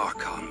Cryo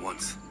Archon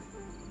once...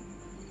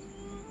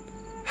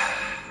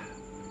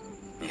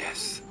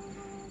 Yes,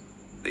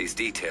 these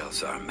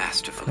details are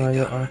masterfully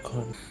Cryo done.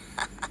 Archon.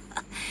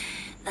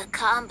 The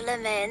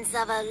compliments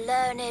of a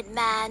learned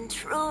man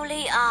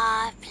truly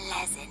are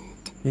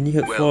pleasant. You only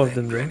heard Well 4 of then,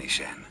 them, Granny right?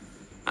 Shen,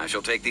 I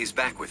shall take these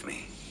back with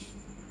me.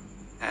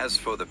 As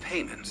for the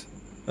payment...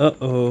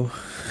 Uh-oh.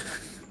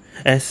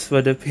 As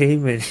for the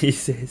payment, he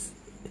says.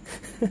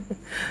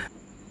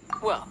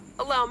 Well,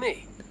 allow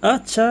me. Ah,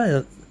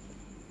 Child.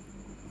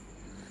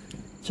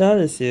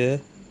 Child is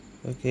here.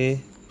 Okay.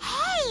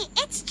 Hey,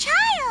 it's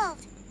Childe!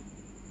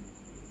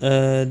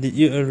 Did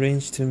you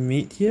arrange to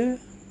meet here?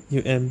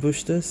 You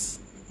ambushed us?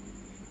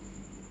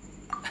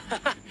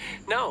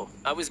 No,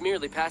 I was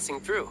merely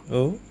passing through.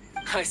 Oh?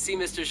 I see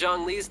Mr.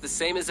 Zhongli's the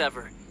same as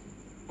ever.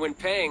 When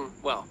paying,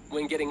 well,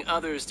 when getting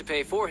others to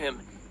pay for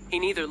him, he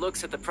neither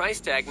looks at the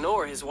price tag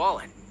nor his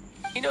wallet.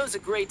 He knows a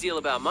great deal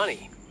about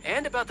money,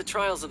 and about the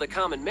trials of the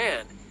common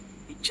man.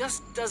 He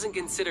just doesn't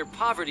consider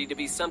poverty to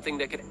be something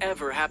that could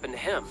ever happen to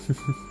him.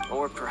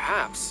 Or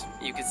perhaps,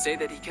 you could say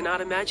that he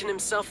cannot imagine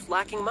himself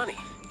lacking money.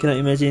 Cannot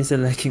imagine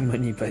himself lacking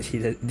money, but he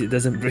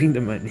doesn't bring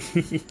the money.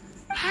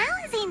 How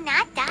has he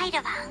not died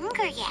of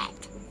hunger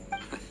yet?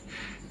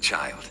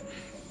 Child,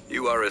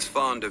 you are as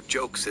fond of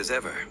jokes as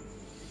ever.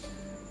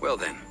 Well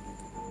then,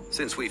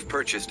 since we've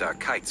purchased our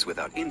kites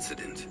without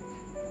incident,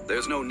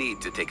 there's no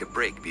need to take a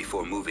break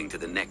before moving to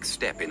the next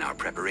step in our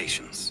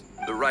preparations.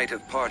 The rite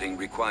of parting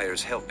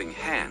requires helping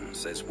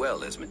hands as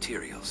well as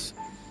materials.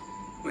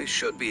 We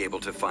should be able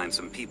to find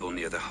some people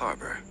near the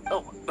harbor.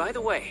 Oh, by the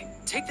way,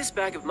 take this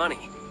bag of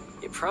money.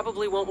 You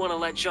probably won't want to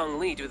let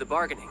Zhongli do the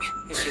bargaining,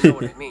 if you know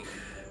what I mean.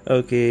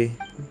 Okay.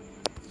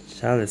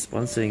 Child is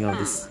sponsoring all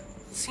this.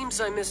 Seems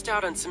I missed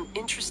out on some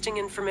interesting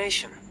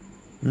information.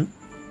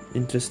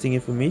 Interesting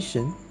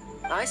information?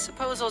 I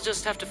suppose I'll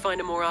just have to find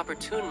a more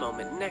opportune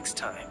moment next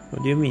time.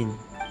 What do you mean?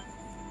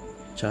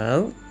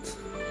 Child?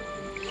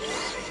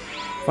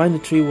 Find the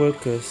 3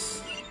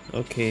 workers.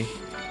 Okay.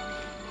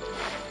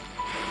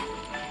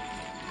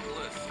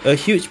 A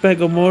huge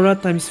bag of Mora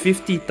times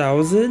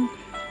 50,000?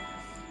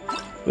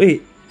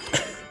 Wait.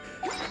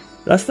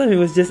 Last time it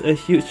was just a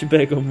huge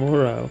bag of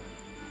Mora.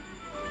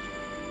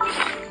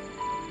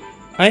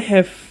 I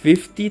have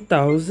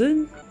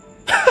 50,000?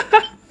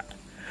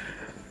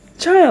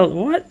 Child,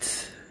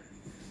 what?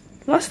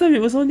 Last time it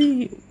was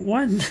only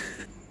 1.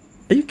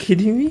 Are you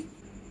kidding me?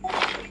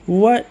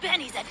 What?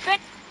 Benny's a good...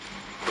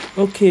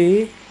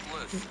 Okay.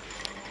 Listen,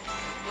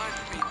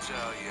 let me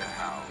tell you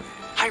how.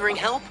 Hiring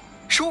help?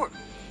 Sure.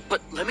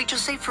 But let me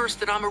just say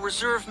first that I'm a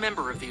reserve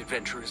member of the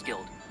Adventurers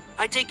Guild.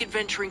 I take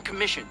adventuring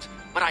commissions,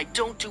 but I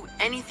don't do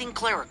anything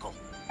clerical.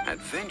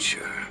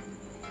 Adventure?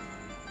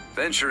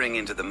 Venturing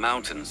into the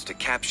mountains to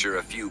capture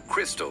a few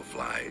crystal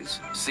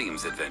flies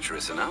seems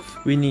adventurous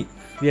enough. We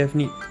have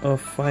need of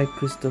 5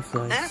 crystal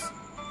flies.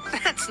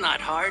 That's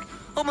not hard.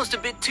 Almost a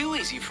bit too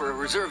easy for a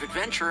reserve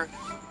adventurer.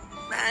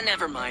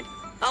 Never mind.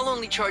 I'll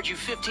only charge you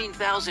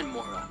 15,000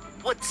 Mora.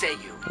 What say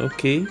you?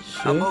 Okay, A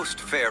sure. most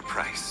fair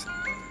price.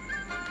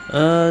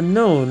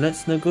 No,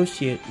 let's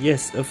negotiate.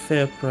 Yes, a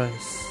fair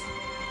price.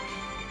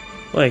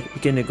 Wait,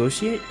 we can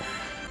negotiate?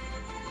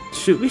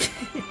 Should we?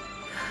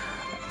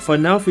 For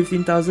now,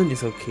 15,000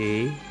 is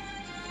okay.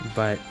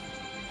 But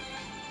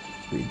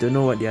we don't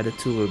know what the other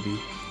 2 will be.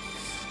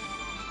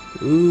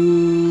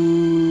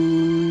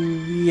 Ooh,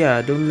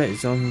 yeah, don't let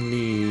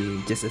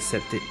Zhongli just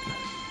accept it.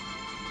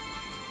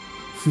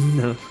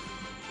 No.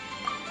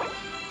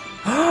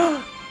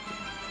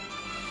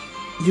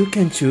 You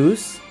can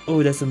choose?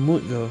 Oh, there's a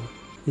mood though.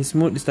 His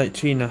mood is like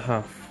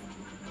 3.5.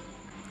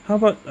 How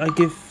about I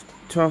give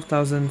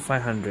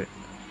 12,500?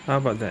 How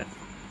about that?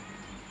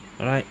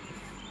 Alright.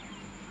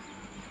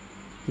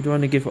 You don't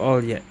want to give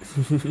all yet.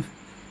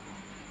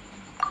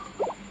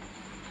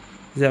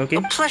 Is that okay?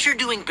 A pleasure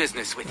doing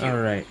business with you.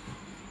 Alright.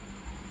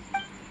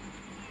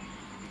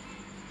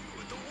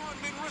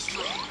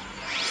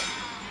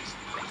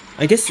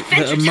 I guess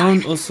the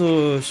amount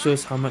also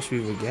shows how much we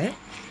will get.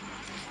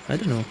 I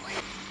don't know.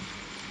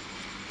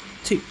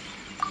 Tick.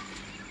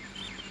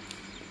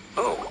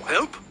 Oh,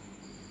 help?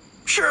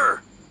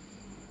 Sure.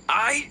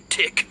 I,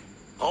 Tick,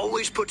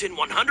 always put in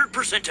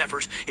 100%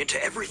 effort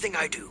into everything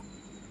I do.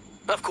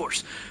 Of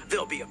course,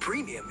 there'll be a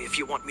premium if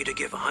you want me to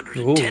give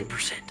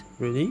 110%.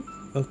 Really?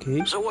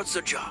 Okay. So what's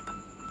the job?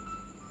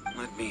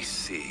 Let me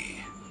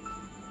see.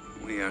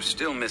 We are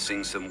still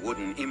missing some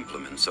wooden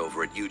implements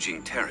over at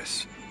Eugene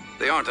Terrace.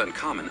 They aren't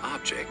uncommon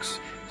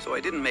objects, so I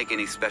didn't make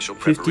any special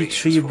preparations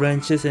 53 for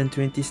branches and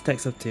 20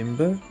 stacks of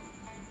timber.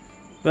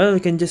 Well, you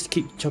can just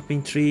keep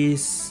chopping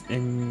trees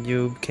and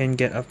you can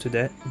get up to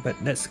that, but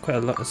that's quite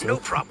a lot as well.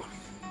 No problem.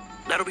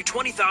 That'll be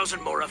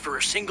 20,000 Mora for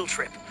a single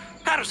trip.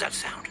 How does that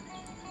sound?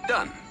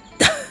 Done.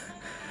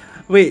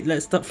 Wait,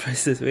 let's stop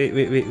prices. Wait.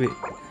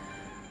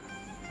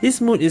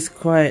 His mood is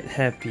quite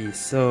happy,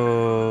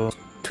 so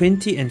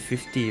 20 and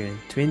 50, right?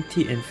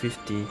 20 and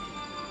 50.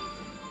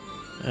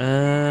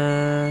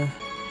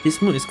 His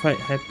mood is quite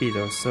happy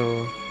though,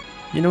 so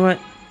you know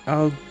what?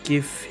 I'll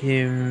give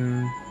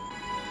him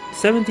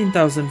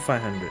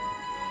 17,500.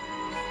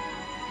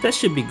 That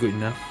should be good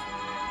enough.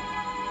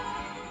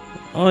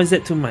 Or is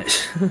that too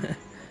much?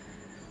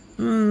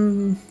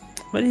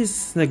 But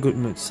he's in a good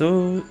mood,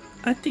 so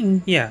I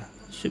think, yeah,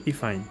 should be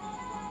fine.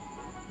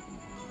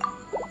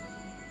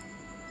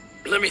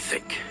 Let me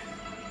think.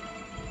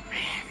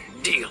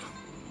 Deal.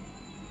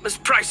 This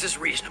price is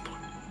reasonable.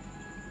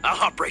 I'll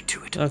hop right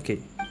to it.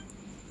 Okay.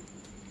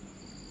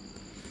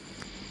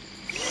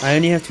 I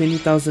only have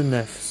 20,000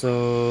 left,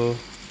 so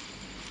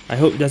I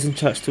hope it doesn't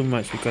charge too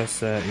much,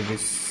 because if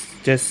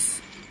it's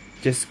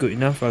just good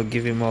enough, I'll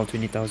give him all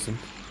 20,000.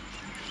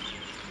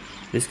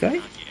 This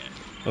guy?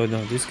 Oh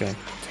no, this guy.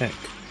 Tech.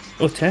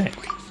 Oh, Tech.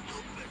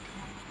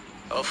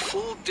 A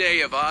full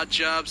day of odd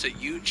jobs at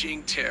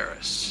Yujing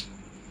Terrace.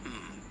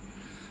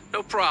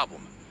 No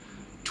problem.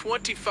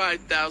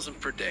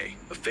 25,000 per day.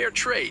 A fair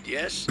trade,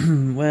 yes?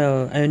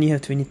 Well, I only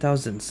have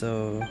 20,000,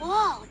 so...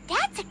 Whoa,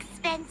 that's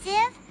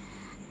expensive.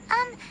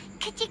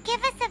 Could you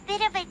give us a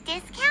bit of a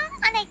discount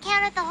on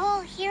account of the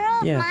whole Hero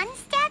of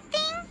Mondstadt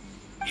thing?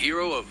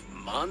 Hero of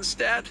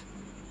Mondstadt?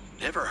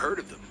 Never heard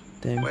of them.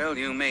 Damn. Well,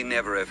 you may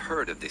never have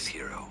heard of this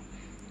hero,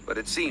 but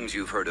it seems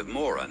you've heard of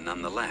Mora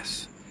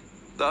nonetheless.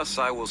 Thus,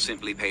 I will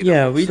simply pay the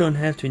Yeah, whole we sum.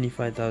 don't have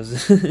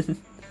 25,000.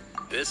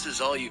 This is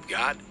all you've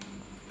got?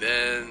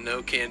 Then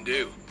no can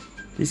do.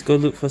 Please go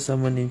look for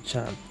someone named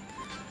Childe.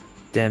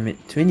 Damn it,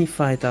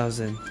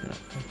 25,000.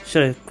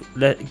 Should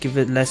I give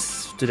it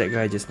less to that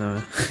guy just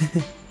now?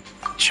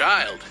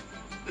 Childe?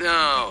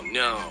 No.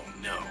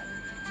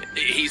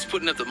 He's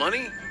putting up the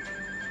money?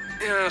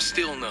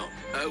 Still no.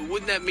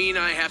 Wouldn't that mean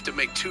I have to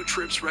make 2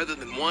 trips rather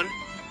than 1?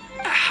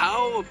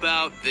 How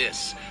about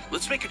this?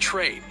 Let's make a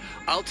trade.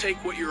 I'll take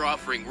what you're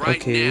offering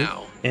right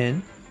now.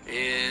 And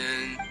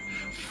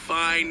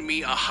Find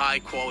me a high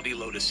quality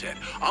lotus head.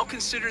 I'll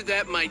consider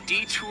that my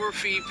detour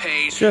fee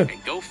paid. Sure.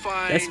 And go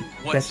find That's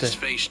what's his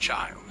better. face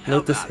child. How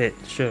lotus about head,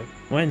 sure.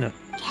 Why not?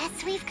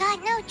 Guess we've got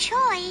no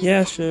choice.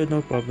 Yeah, sure,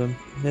 no problem.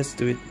 Let's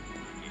do it.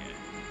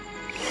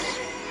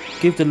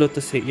 Give the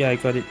lotus head. Yeah, I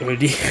got it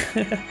already.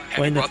 Have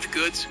Why you not? brought the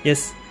goods?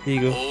 Yes, here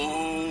you go.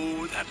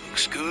 Oh, that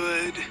looks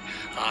good.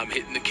 I'm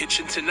hitting the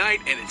kitchen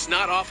tonight, and it's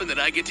not often that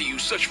I get to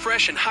use such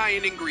fresh and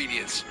high-end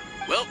ingredients.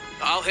 Well,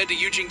 I'll head to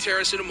Yujing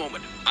Terrace in a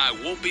moment. I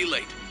won't be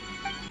late.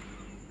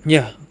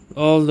 Yeah,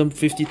 all the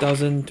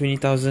 50,000,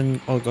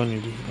 20,000, all gone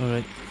already.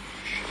 Alright.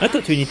 I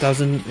thought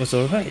 20,000 was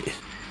alright.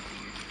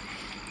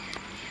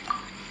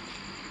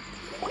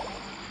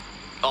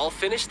 All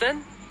finished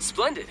then?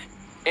 Splendid.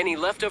 Any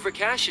leftover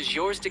cash is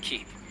yours to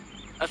keep.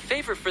 A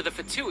favor for the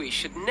Fatui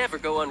should never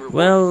go unrewarded.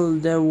 Well,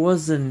 there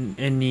wasn't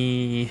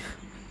any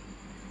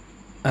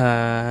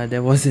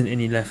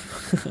left.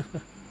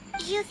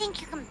 You think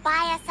you can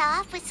buy us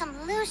off with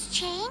some loose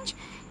change?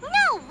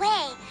 No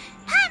way!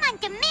 Paimon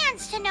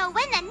demands to know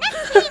when the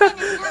next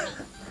payment is coming.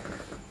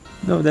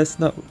 No, that's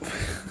not.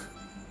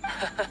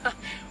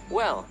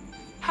 Well,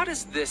 how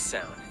does this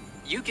sound?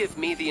 You give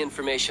me the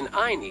information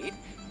I need,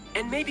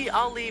 and maybe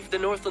I'll leave the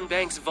Northland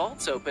Bank's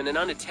vaults open and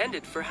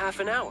unattended for half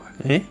an hour.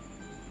 Eh?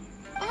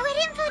 What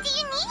info do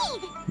you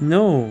need?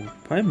 No,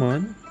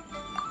 Paimon.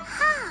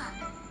 Huh.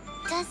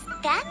 Does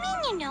that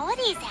mean you know what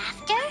he's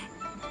after?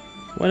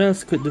 What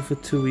else could the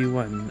Fatui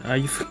want? Are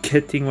you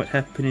forgetting what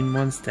happened in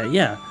Mondstadt?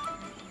 Yeah.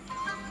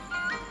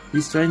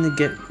 He's trying to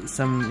get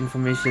some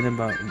information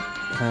about,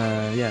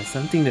 yeah,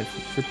 something that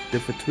the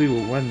Fatui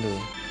will want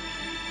though.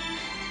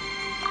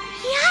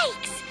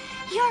 Yikes!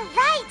 You're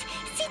right!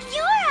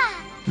 Signora!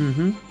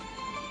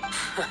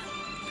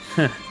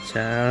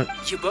 Child.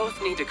 You both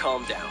need to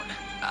calm down.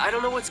 I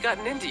don't know what's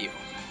gotten into you.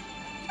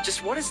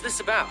 Just what is this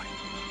about?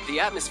 The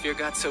atmosphere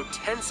got so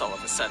tense all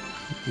of a sudden.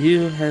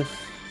 You have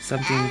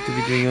something to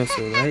be doing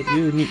also, right?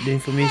 You need the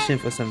information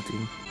for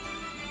something.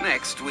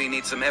 Next, we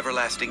need some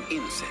everlasting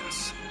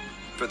incense.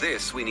 For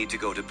this, we need to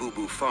go to Boo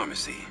Boo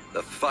Pharmacy,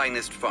 the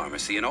finest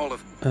pharmacy in all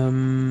of...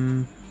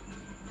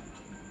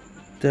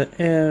 The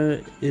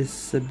air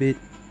is a bit...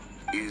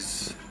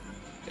 Is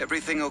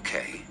everything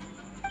okay?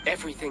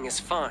 Everything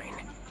is fine.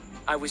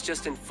 I was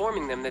just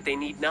informing them that they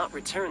need not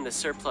return the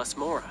surplus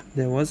Mora.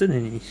 There wasn't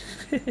any.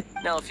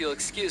 Now if you'll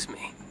excuse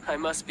me, I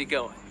must be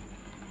going.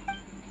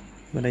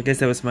 But I guess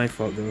that was my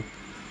fault though.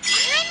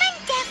 Paimon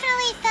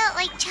definitely felt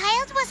like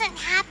Childe wasn't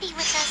happy with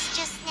us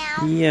just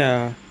now.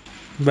 Yeah,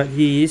 but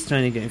he is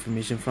trying to get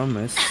information from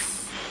us.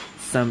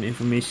 Some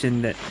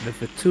information that the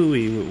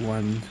Fatui would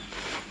want.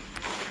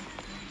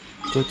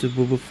 Go to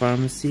Boo Boo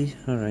Pharmacy.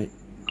 Alright.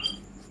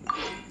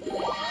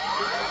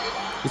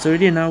 It's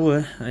already an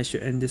hour. I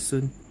should end this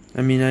soon.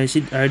 I mean, I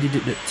already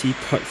did that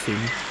teapot thing.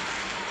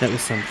 That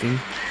was something.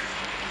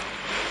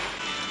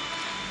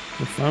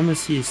 The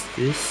pharmacy is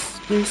this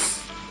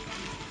place.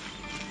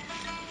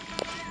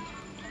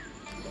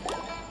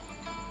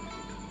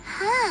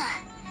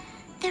 Huh.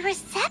 The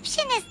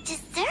reception is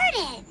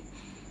deserted.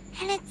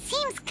 And it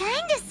seems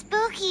kind of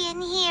spooky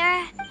in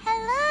here.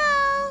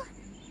 Hello?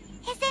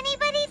 Is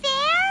anybody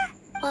there?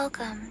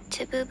 Welcome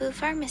to Boo Boo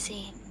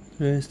Pharmacy.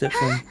 Where's that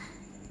from?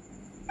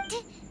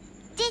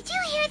 Did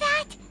you hear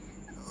that?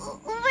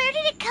 Where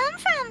did it come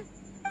from?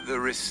 The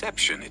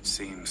reception, it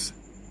seems.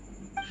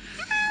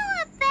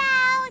 How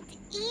about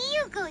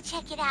you go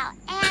check it out,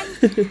 and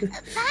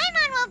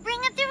Paimon will bring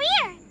up the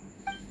rear.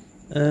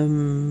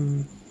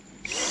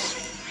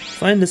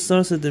 Find the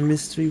source of the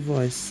mystery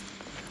voice.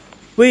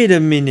 Wait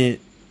a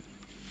minute.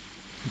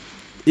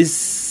 Is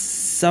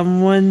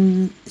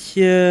someone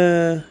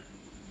here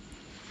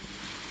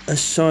a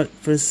short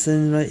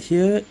person right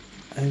here?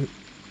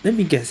 Let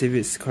me guess if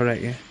it's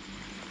correct. Yeah?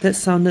 That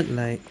sounded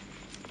like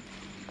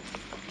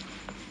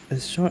a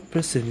short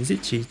person. Is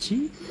it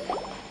Qiqi?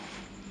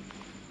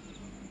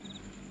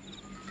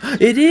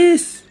 It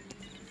is!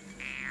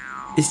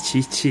 It's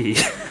Qiqi.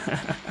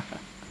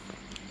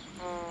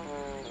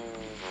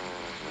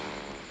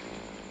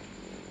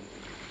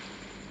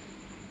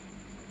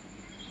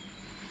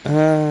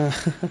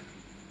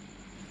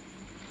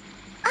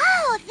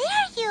 Oh,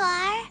 there you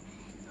are.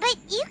 But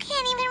you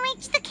can't even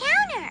reach the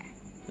counter.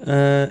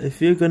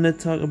 If you're gonna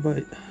talk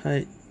about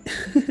height,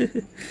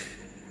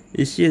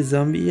 is she a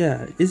zombie?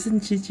 Yeah,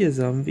 isn't Qiqi a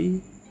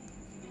zombie?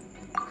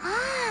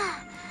 Ah,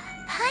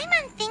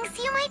 Paimon thinks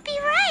you might be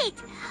right.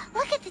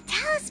 Look at the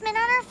talisman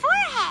on her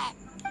forehead.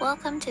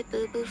 Welcome to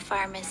Boo Boo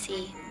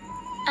Pharmacy.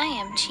 I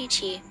am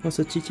Qiqi.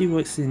 Also, Qiqi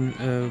works in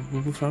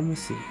Boo Boo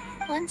Pharmacy.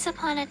 Once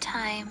upon a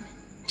time,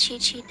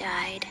 Qiqi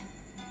died.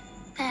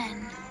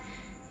 Then,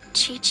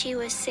 Qiqi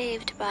was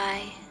saved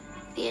by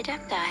the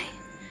Adepti.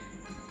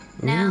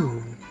 Now,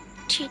 Ooh.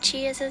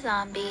 Qiqi is a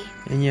zombie.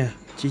 And yeah,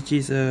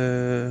 Qiqi's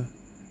a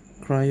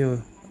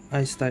cryo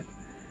ice type.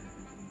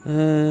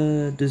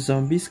 The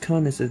zombies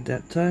count as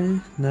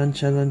adapti?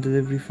 Nonchalant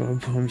delivery for a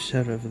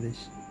bombshell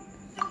revelation.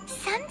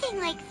 Something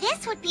like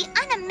this would be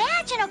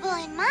unimaginable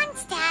in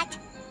Mondstadt.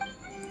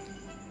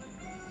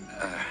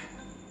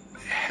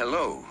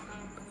 Hello,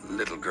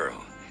 little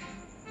girl.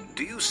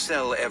 Do you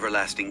sell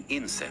everlasting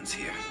incense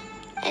here?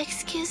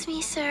 Excuse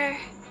me, sir.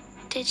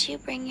 Did you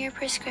bring your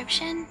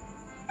prescription?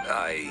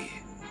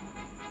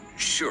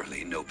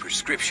 Surely no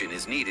prescription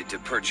is needed to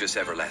purchase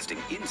everlasting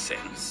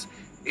incense.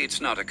 It's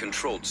not a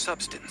controlled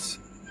substance.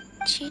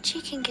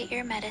 Qiqi can get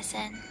your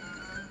medicine,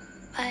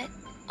 but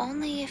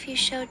only if you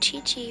show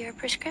Qiqi your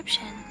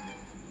prescription.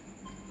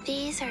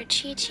 These are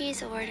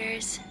Qiqi's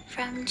orders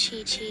from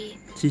Qiqi.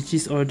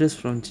 Qiqi's orders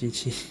from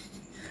Qiqi.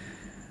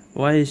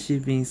 Why is she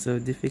being so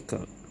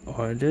difficult?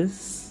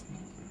 Orders?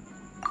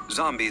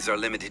 Zombies are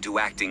limited to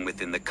acting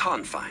within the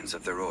confines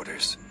of their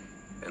orders.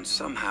 And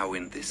somehow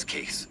in this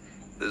case,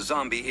 the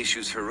zombie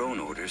issues her own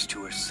orders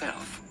to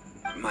herself.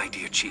 My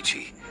dear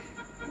Qiqi,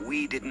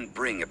 we didn't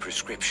bring a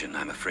prescription,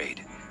 I'm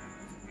afraid.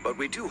 But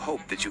we do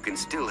hope that you can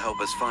still help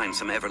us find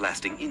some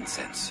everlasting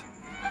incense.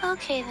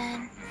 Okay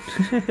then.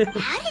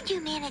 How did you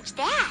manage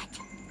that?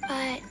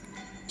 But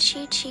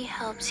Qiqi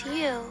helps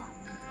you.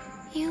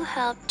 You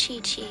help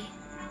Qiqi.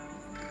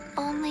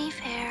 Only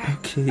fair.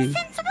 Okay.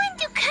 Since when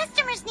do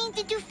customers need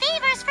to do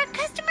favors for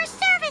customer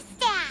service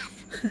staff?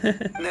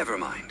 Never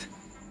mind.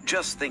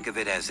 Just think of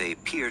it as a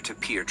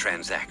peer-to-peer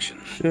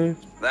transaction. Sure.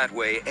 That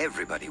way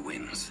everybody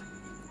wins.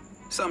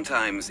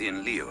 Sometimes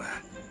in Liyue,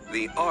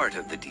 the art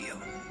of the deal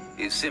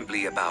is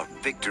simply about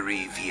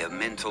victory via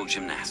mental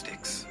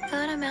gymnastics.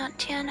 Go to Mount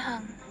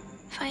Tianheng,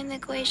 find the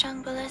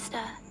Guizhong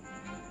Ballista,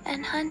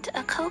 and hunt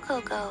a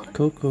Cocogoat.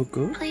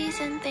 Cocogoat? Please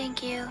and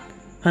thank you.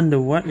 Hunt the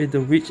what with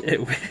the witch at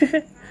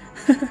where?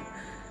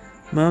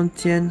 Mount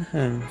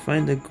Tianheng,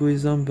 find the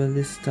Guizhong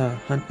Ballista,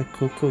 hunt a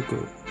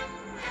Cocogoat.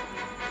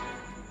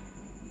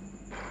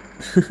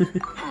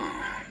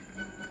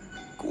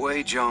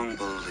 Guizhong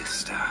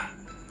Ballista.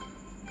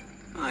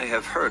 I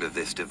have heard of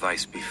this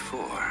device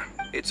before.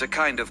 It's a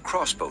kind of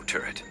crossbow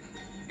turret,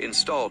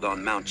 installed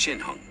on Mount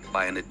Qinheng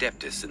by an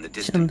adeptus in the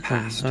distant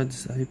past.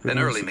 An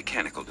early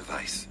mechanical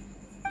device.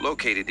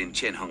 Located in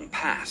Qinheng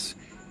Pass,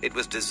 it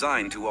was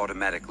designed to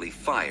automatically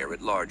fire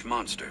at large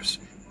monsters,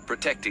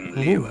 protecting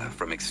Liyue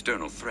from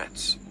external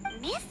threats.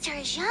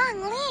 Mr.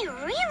 Zhang Li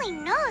really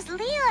knows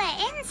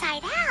Liyue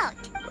inside out.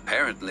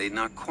 Apparently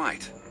not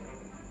quite.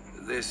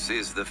 This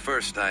is the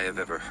first I have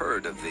ever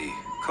heard of the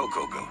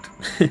Cocogoat.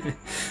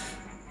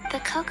 The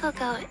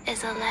Cocogoat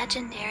is a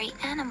legendary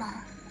animal.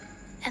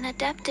 An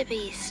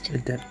adeptabeast.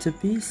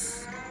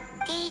 Adeptabeast?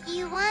 Did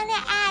you want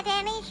to add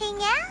anything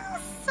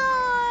else,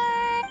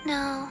 or...?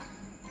 No,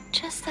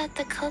 just that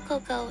the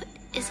Cocogoat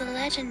is a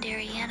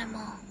legendary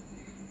animal.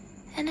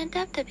 An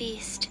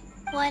adeptabeast.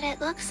 What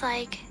it looks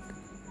like,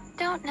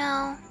 don't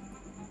know.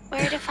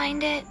 Where to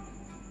find it,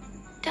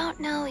 don't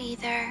know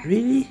either.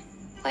 Really?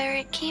 Where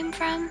it came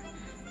from,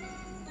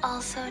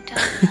 also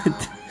don't know.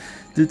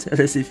 Do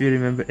tell us if you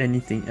remember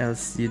anything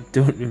else you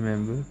don't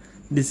remember.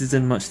 This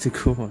isn't much to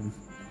go on.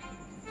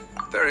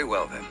 Very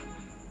well then.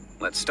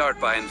 Let's start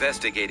by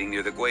investigating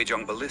near the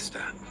Guizhong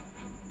Ballista.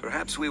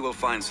 Perhaps we will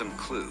find some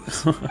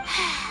clues.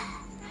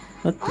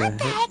 What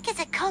the heck is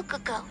a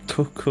Cocogoat?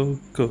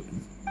 Cocogoat.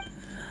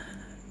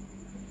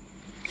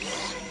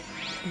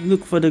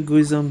 Look for the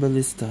Guizhong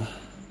Ballista.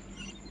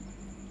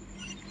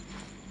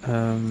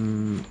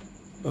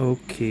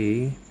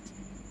 Okay.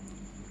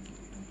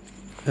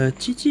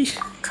 Qiqi?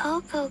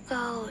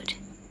 Cocogoat.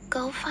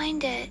 Go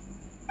find it.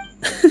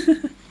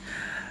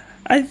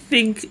 I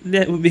think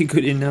that would be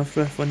good enough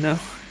for now.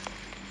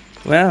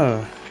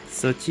 Well,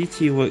 so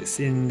Qiqi works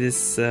in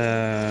this,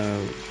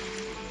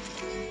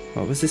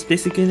 what was this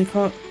place again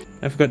called?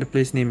 I forgot the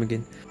place name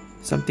again.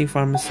 Something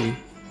pharmacy.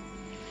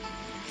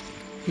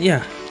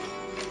 Yeah.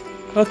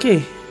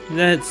 Okay,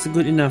 that's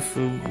good enough.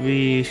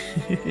 We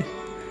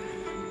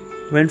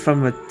went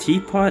from a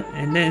teapot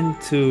and then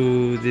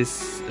to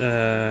this,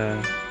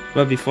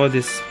 well, before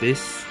this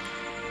place.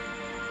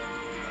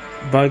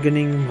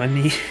 Bargaining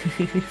money.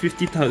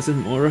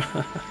 50,000 Mora.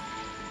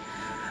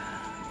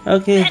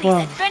 Okay, Penny's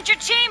wow. Adventure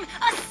Team,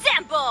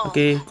 assemble!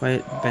 Okay,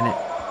 quiet, Bennett.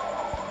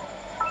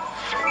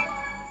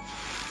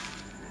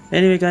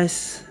 Anyway,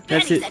 guys,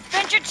 that's Penny's it.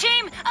 Adventure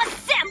Team,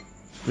 assemble!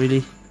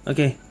 Really?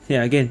 Okay,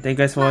 yeah, again, thank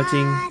you guys for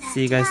watching.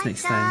 See you guys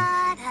next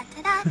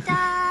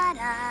time.